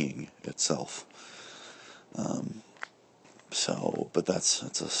being itself. But that's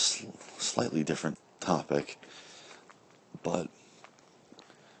a slightly different topic, but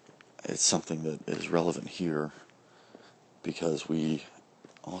it's something that is relevant here, because we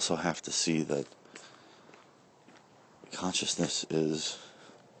also have to see that consciousness is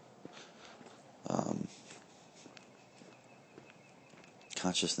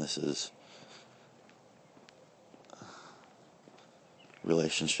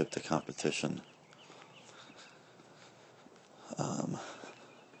relationship to competition.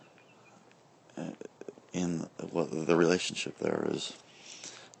 The relationship there is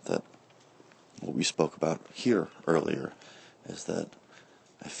that what we spoke about here earlier is that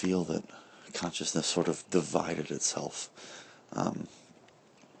I feel that consciousness sort of divided itself,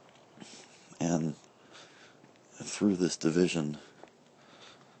 and through this division,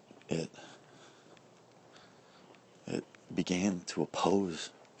 it began to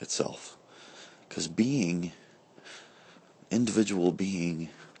oppose itself, because individual being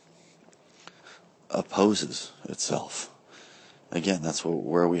opposes itself. Again, that's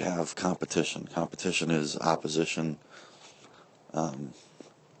where we have competition. Competition is opposition,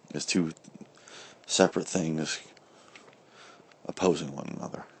 is two separate things opposing one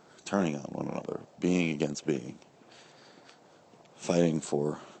another, turning on one another, being against being, fighting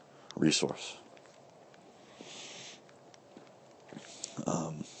for resource.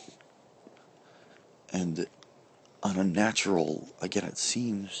 And on a natural, again, it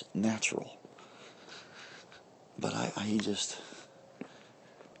seems natural, but I just,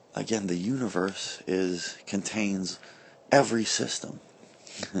 again, the universe contains every system.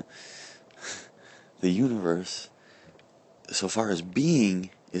 The universe, so far as being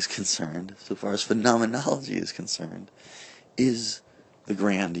is concerned, so far as phenomenology is concerned, is the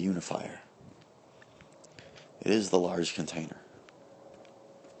grand unifier. It is the large container.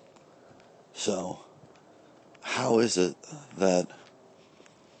 So, how is it that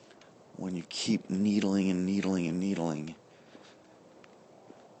when you keep needling and needling and needling,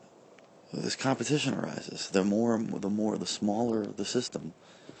 this competition arises? The smaller the system,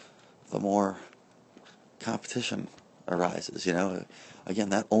 the more competition arises. Again,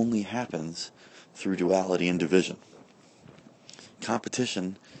 that only happens through duality and division.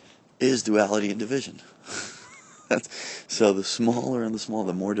 Competition is duality and division. So the smaller and the smaller,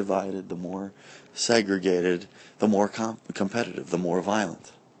 the more divided, the more segregated, the more competitive, the more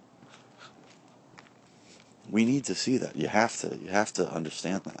violent. We need to see that. You have to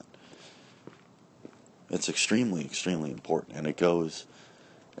understand that. It's extremely, extremely important, and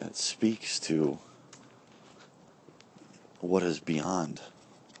it speaks to what is beyond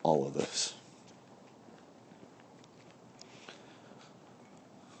all of this.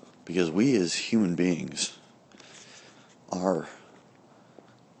 Because we as human beings are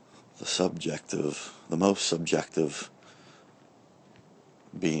the most subjective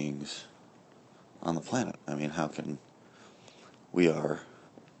beings on the planet. I mean, we are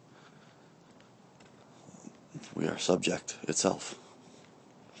subject itself.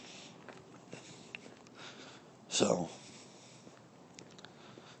 So,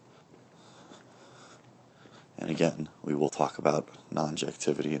 and again, we will talk about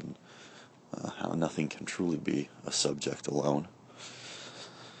non-objectivity and how nothing can truly be a subject alone.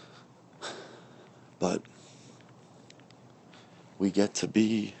 But we get to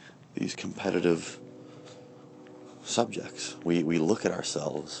be these competitive subjects. We look at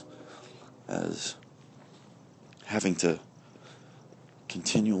ourselves as having to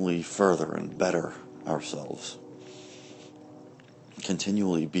continually further and better ourselves,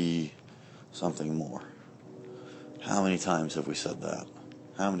 continually be something more. How many times have we said that?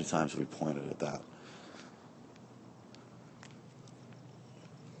 How many times have we pointed at that?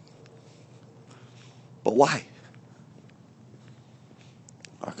 But why?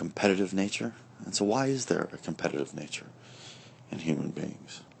 Our competitive nature. And so why is there a competitive nature in human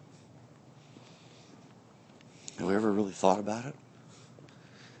beings? Have we ever really thought about it?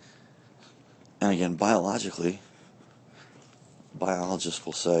 And again, biologically, biologists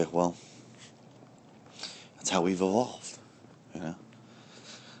will say, well, that's how we've evolved, you know,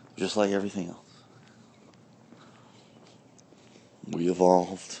 just like everything else. We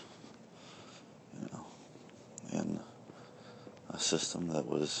evolved, you know, in a system that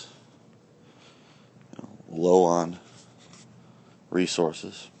was, you know, low on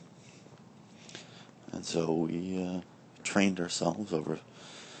resources, and so we trained ourselves over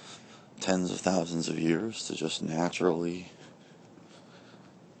tens of thousands of years to just naturally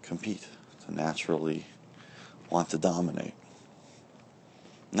compete, to naturally want to dominate.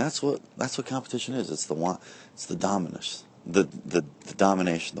 And that's what competition is. It's the dominance, the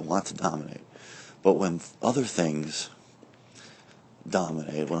domination, the want to dominate. But when other things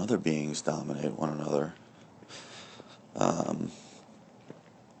dominate, when other beings dominate one another,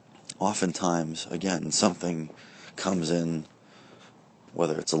 oftentimes, again, something comes in,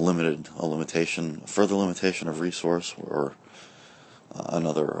 whether it's a further limitation of resource, or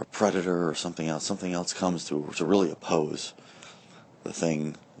a predator or something else comes to really oppose the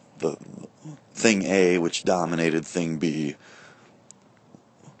thing A, which dominated thing B.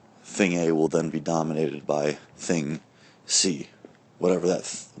 Thing A will then be dominated by thing C,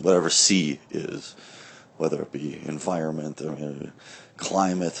 whatever C is, whether it be environment,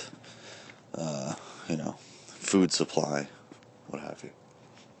 climate, food supply, what have you.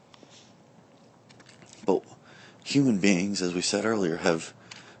 But human beings, as we said earlier, have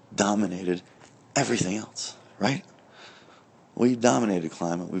dominated everything else, right? We've dominated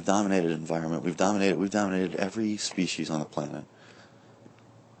climate, we've dominated environment, we've dominated every species on the planet.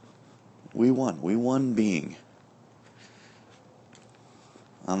 We won being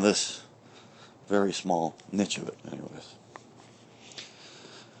on this very small niche of it, anyways.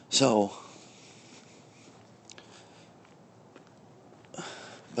 So,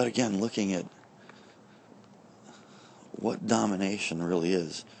 but again, looking at what domination really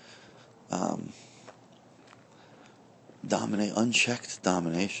is, unchecked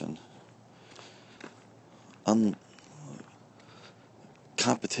domination,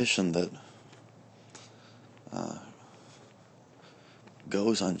 competition that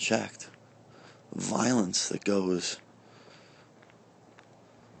goes unchecked, violence that goes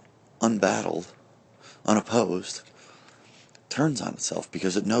unbattled, unopposed, turns on itself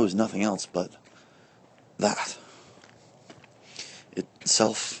because it knows nothing else but that. It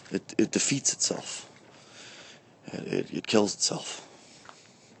defeats itself. It kills itself.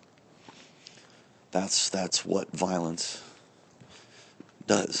 That's what violence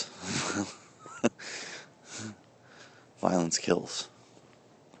does. Violence kills.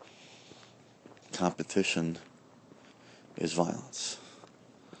 Competition is violence.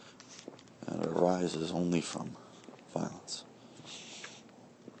 And it arises only from violence.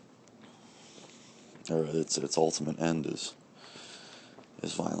 Or its ultimate end is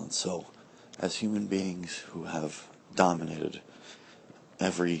violence. So, as human beings who have dominated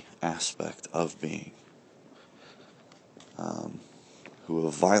every aspect of being, who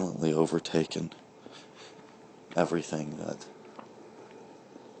have violently overtaken everything that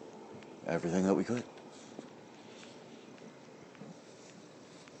we could.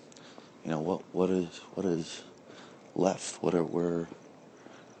 You know, what is left? Where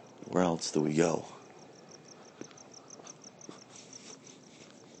else do we go?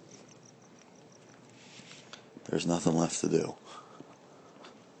 There's nothing left to do.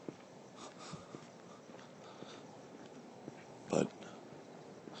 But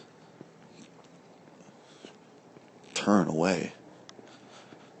turn away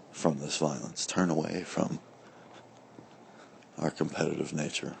from this violence. Turn away from our competitive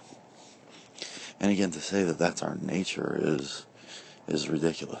nature. And again, to say that that's our nature is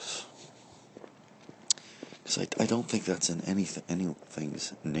ridiculous. Because I don't think that's in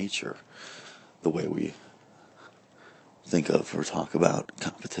anything's nature, the way we think of or talk about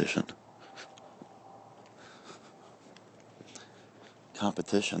competition.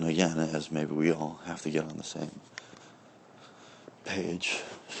 Competition, again, as maybe we all have to get on the same page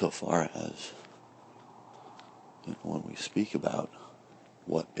so far as, you know, when we speak about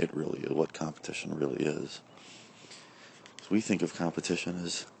what competition really is. So we think of competition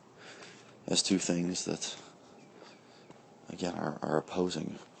as two things that, again, are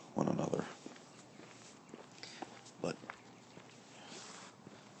opposing one another. But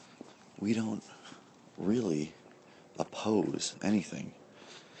we don't really oppose anything.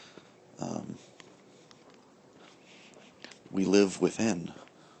 we live within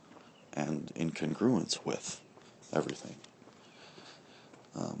and in congruence with everything.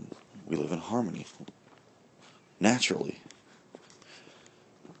 We live in harmony, naturally.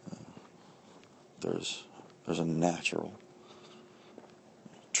 There's a natural,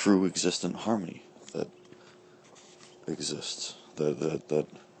 true existent harmony that exists, that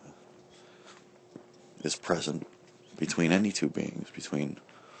is present between any two beings, between,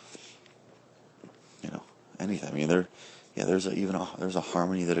 anything. I mean, there's a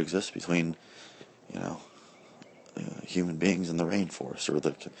harmony that exists between, human beings in the rainforest, or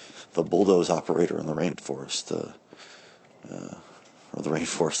the bulldoze operator in the rainforest, or the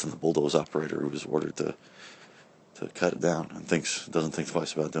rainforest and the bulldoze operator who was ordered to cut it down and doesn't think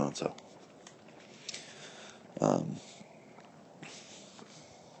twice about doing so.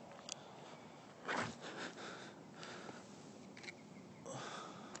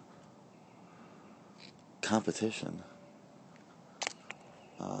 Competition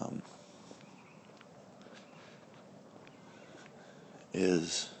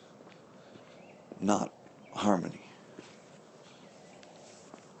is not harmony.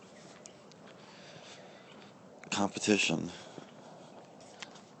 Competition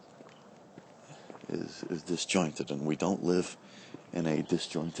is disjointed, and we don't live in a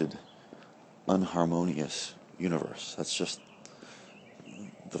disjointed, unharmonious universe. That's just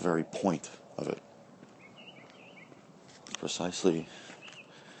the very point of it. Precisely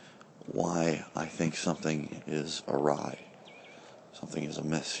why I think something is awry, something is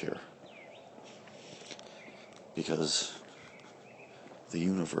amiss here. Because the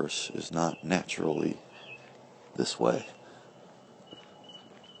universe is not naturally this way.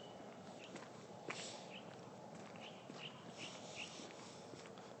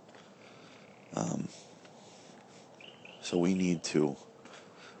 So we need to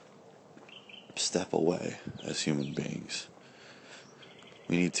step away as human beings.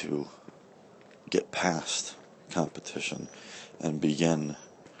 We need to get past competition and begin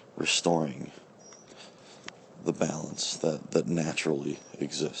restoring the balance that naturally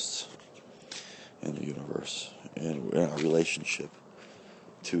exists in the universe, in our relationship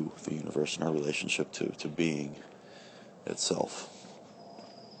to the universe, in our relationship to being itself.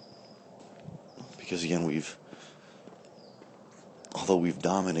 Because again, although we've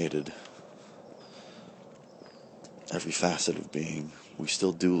dominated every facet of being, we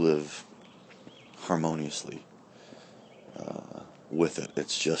still do live harmoniously with it.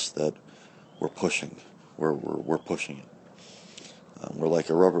 It's just that we're pushing. We're pushing it. We're like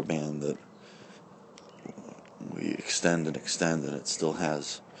a rubber band that we extend and extend, and it still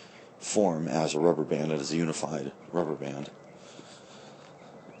has form as a rubber band. It is a unified rubber band.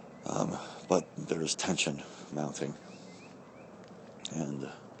 But there's tension mounting, and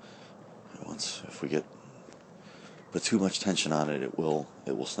if we put too much tension on it, it will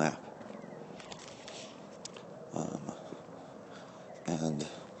snap. And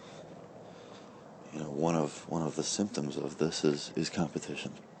one of the symptoms of this is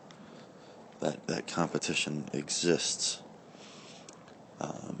competition. That competition exists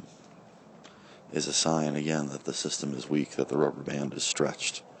is a sign, again, that the system is weak, that the rubber band is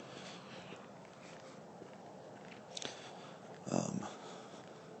stretched.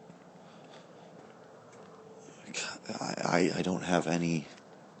 I don't have any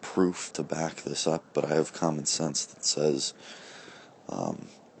proof to back this up, but I have common sense that says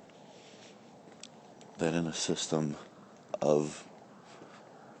that in a system of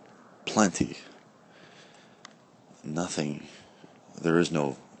plenty, there's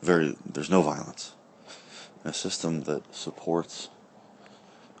no violence. In a system that supports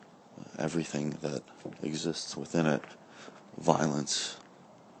everything that exists within it, violence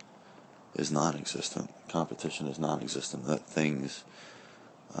is non-existent. Competition is non-existent. That things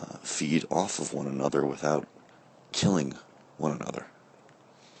feed off of one another without killing one another.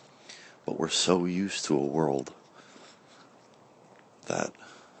 But we're so used to a world that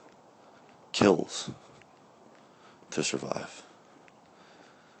kills to survive.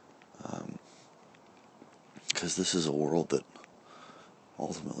 Because this is a world that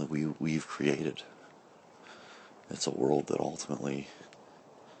ultimately we've created. It's a world that ultimately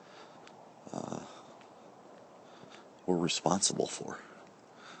we're responsible for.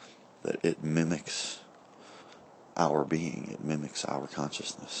 That it mimics our being, it mimics our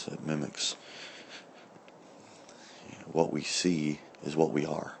consciousness, it mimics what we see is what we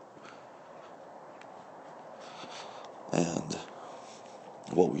are. And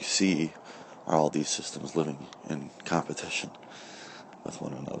what we see are all these systems living in competition with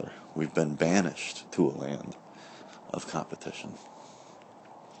one another. We've been banished to a land of competition.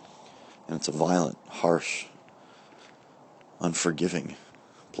 And it's a violent, harsh unforgiving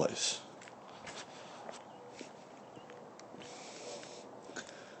place.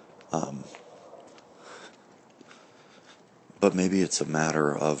 But maybe it's a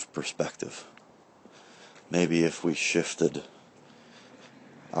matter of perspective. Maybe if we shifted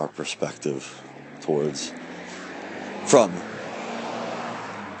our perspective from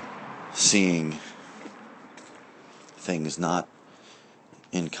seeing things not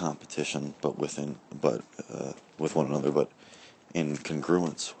in competition, but with one another, but in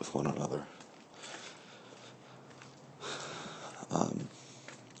congruence with one another,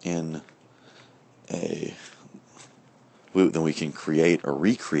 then we can create or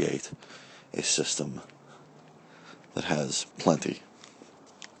recreate a system that has plenty,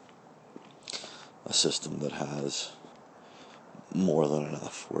 a system that has more than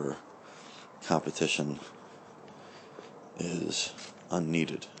enough, where competition is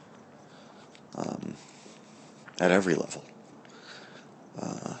unneeded at every level.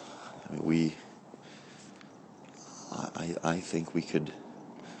 I think we could,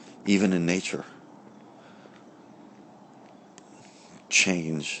 even in nature,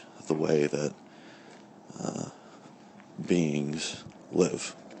 change the way that beings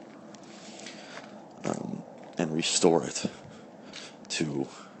live, and restore it to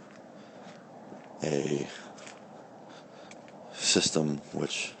a system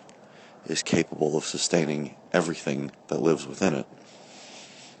which is capable of sustaining everything that lives within it,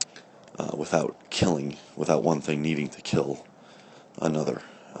 without one thing needing to kill another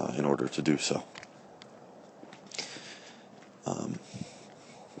in order to do so.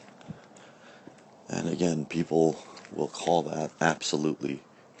 And again, people will call that absolutely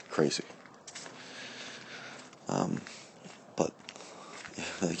crazy. But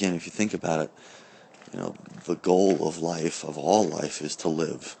again, if you think about it, the goal of life, of all life, is to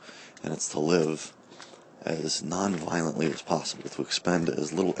live. And it's to live as non-violently as possible, to expend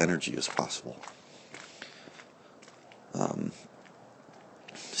as little energy as possible.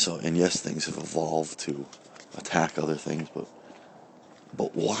 And yes, things have evolved to attack other things,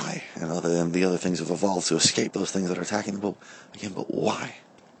 but why? And the other things have evolved to escape those things that are attacking them. But why?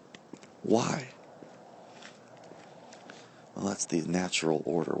 Why? Well, that's the natural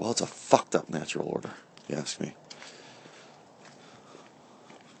order. Well, it's a fucked up natural order, if you ask me.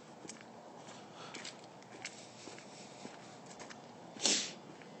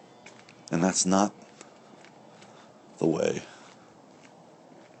 And that's not the way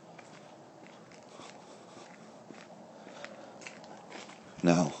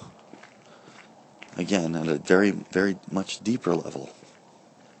now. Again, at a very, very much deeper level,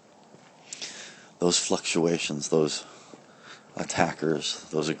 those fluctuations, those attackers,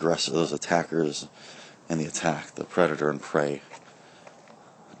 those aggressors, those attackers and the attack, the predator and prey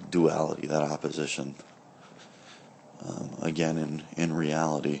duality, that opposition, again, in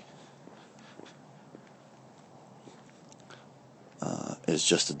reality, is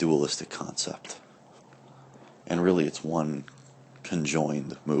just a dualistic concept. And really it's one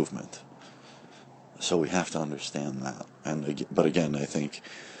conjoined movement. So we have to understand that. But again, I think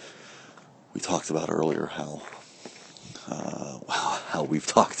we talked about earlier how we've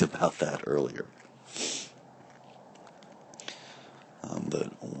talked about that earlier.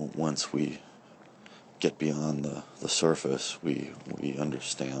 That once we get beyond the surface, we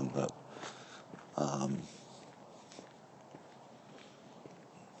understand that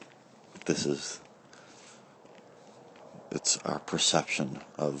it's our perception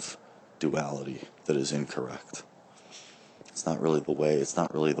of duality that is incorrect. It's not really the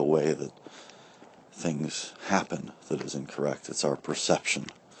way that things happen that is incorrect. It's our perception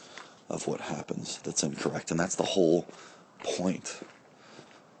of what happens that's incorrect. And that's the whole point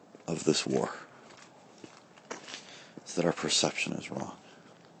of this war. It's that our perception is wrong.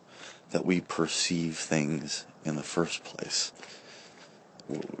 That we perceive things in the first place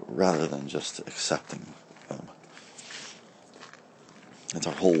rather than just accepting them. It's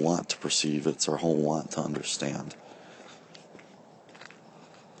our whole want to perceive. It's our whole want to understand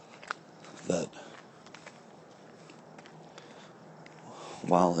that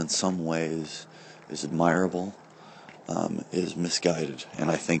while in some ways is admirable, is misguided.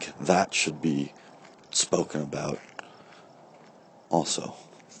 And I think that should be spoken about also.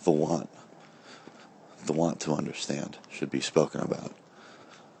 The want to understand should be spoken about.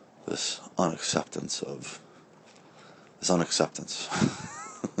 This unacceptance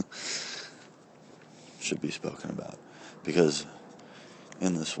should be spoken about. Because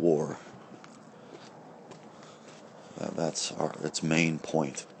in this war, that's its main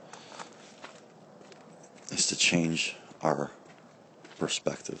point, is to change our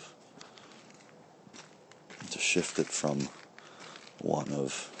perspective, to shift it from one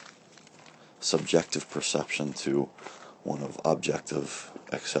of subjective perception to one of objective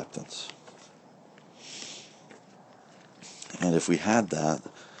acceptance. And if we had that,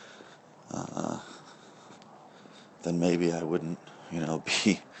 then maybe I wouldn't,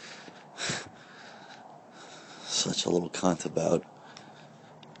 be such a little cunt about,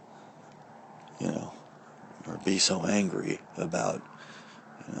 or be so angry about,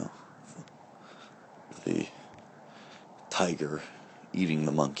 the tiger eating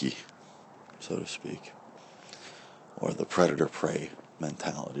the monkey, so to speak, or the predator-prey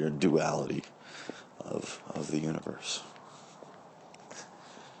mentality or duality of the universe.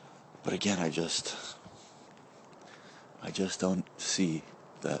 But again, I just don't see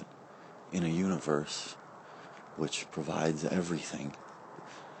that in a universe which provides everything,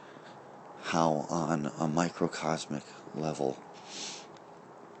 how on a microcosmic level,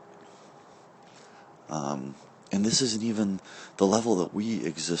 and this isn't even the level that we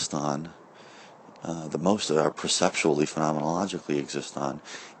exist on, the most of our perceptually, phenomenologically exist on,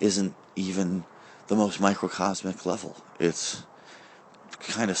 isn't even the most microcosmic level. It's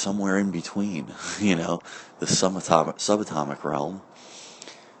kind of somewhere in between, the subatomic realm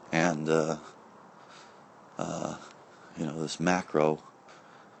and, this macro,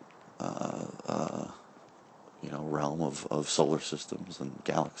 realm of solar systems and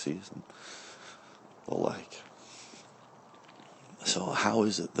galaxies and the like. So how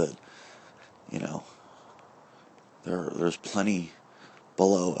is it that, there's plenty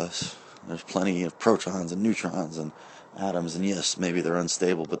below us, there's plenty of protons and neutrons and atoms, and yes, maybe they're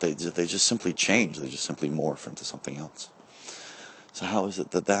unstable, but they just simply change, they just simply morph into something else. So how is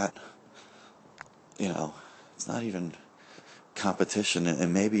it that it's not even competition,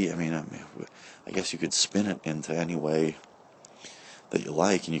 and maybe, I guess you could spin it into any way that you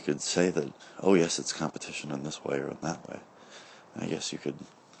like, and you could say that, oh yes, it's competition in this way or in that way. And I guess you could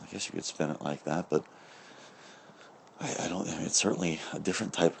spin it like that, but it's certainly a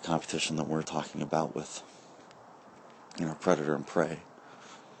different type of competition than we're talking about with, predator and prey.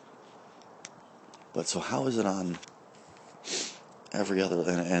 But so how is it on every other,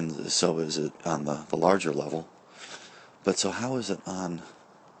 and so is it on the larger level, but so how is it on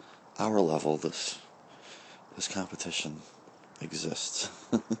our level this competition exists?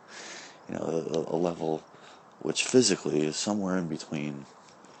 A level which physically is somewhere in between.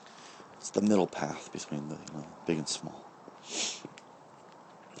 It's the middle path between the big and small.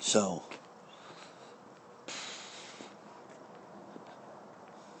 So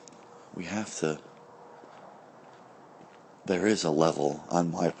we have to. There is a level on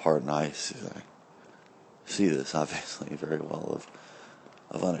my part, and I see this obviously very well,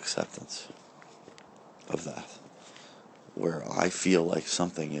 of unacceptance of that, where I feel like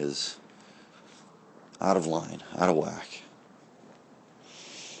something is out of line, out of whack.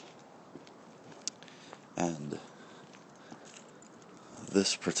 And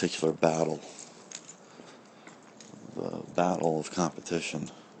this particular battle, the battle of competition,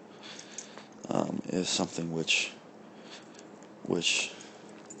 is something which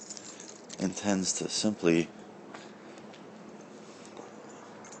intends to simply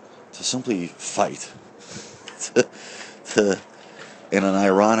fight, to in an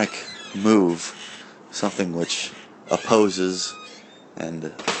ironic move, something which opposes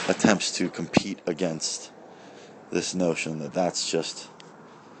and attempts to compete against this notion that that's just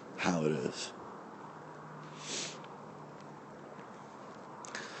how it is.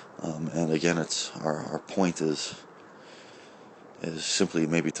 And again, it's our point is simply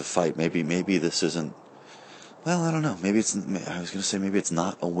maybe to fight. Maybe this isn't. Well, I don't know. Maybe it's. I was going to say maybe it's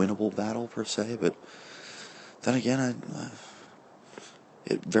not a winnable battle per se, but then again,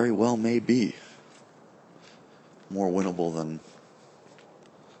 it very well may be more winnable than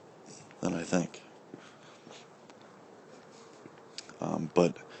I think.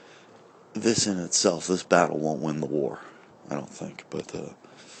 But this in itself, this battle won't win the war, I don't think. But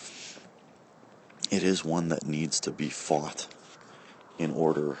it is one that needs to be fought in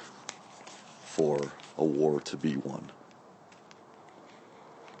order for a war to be won.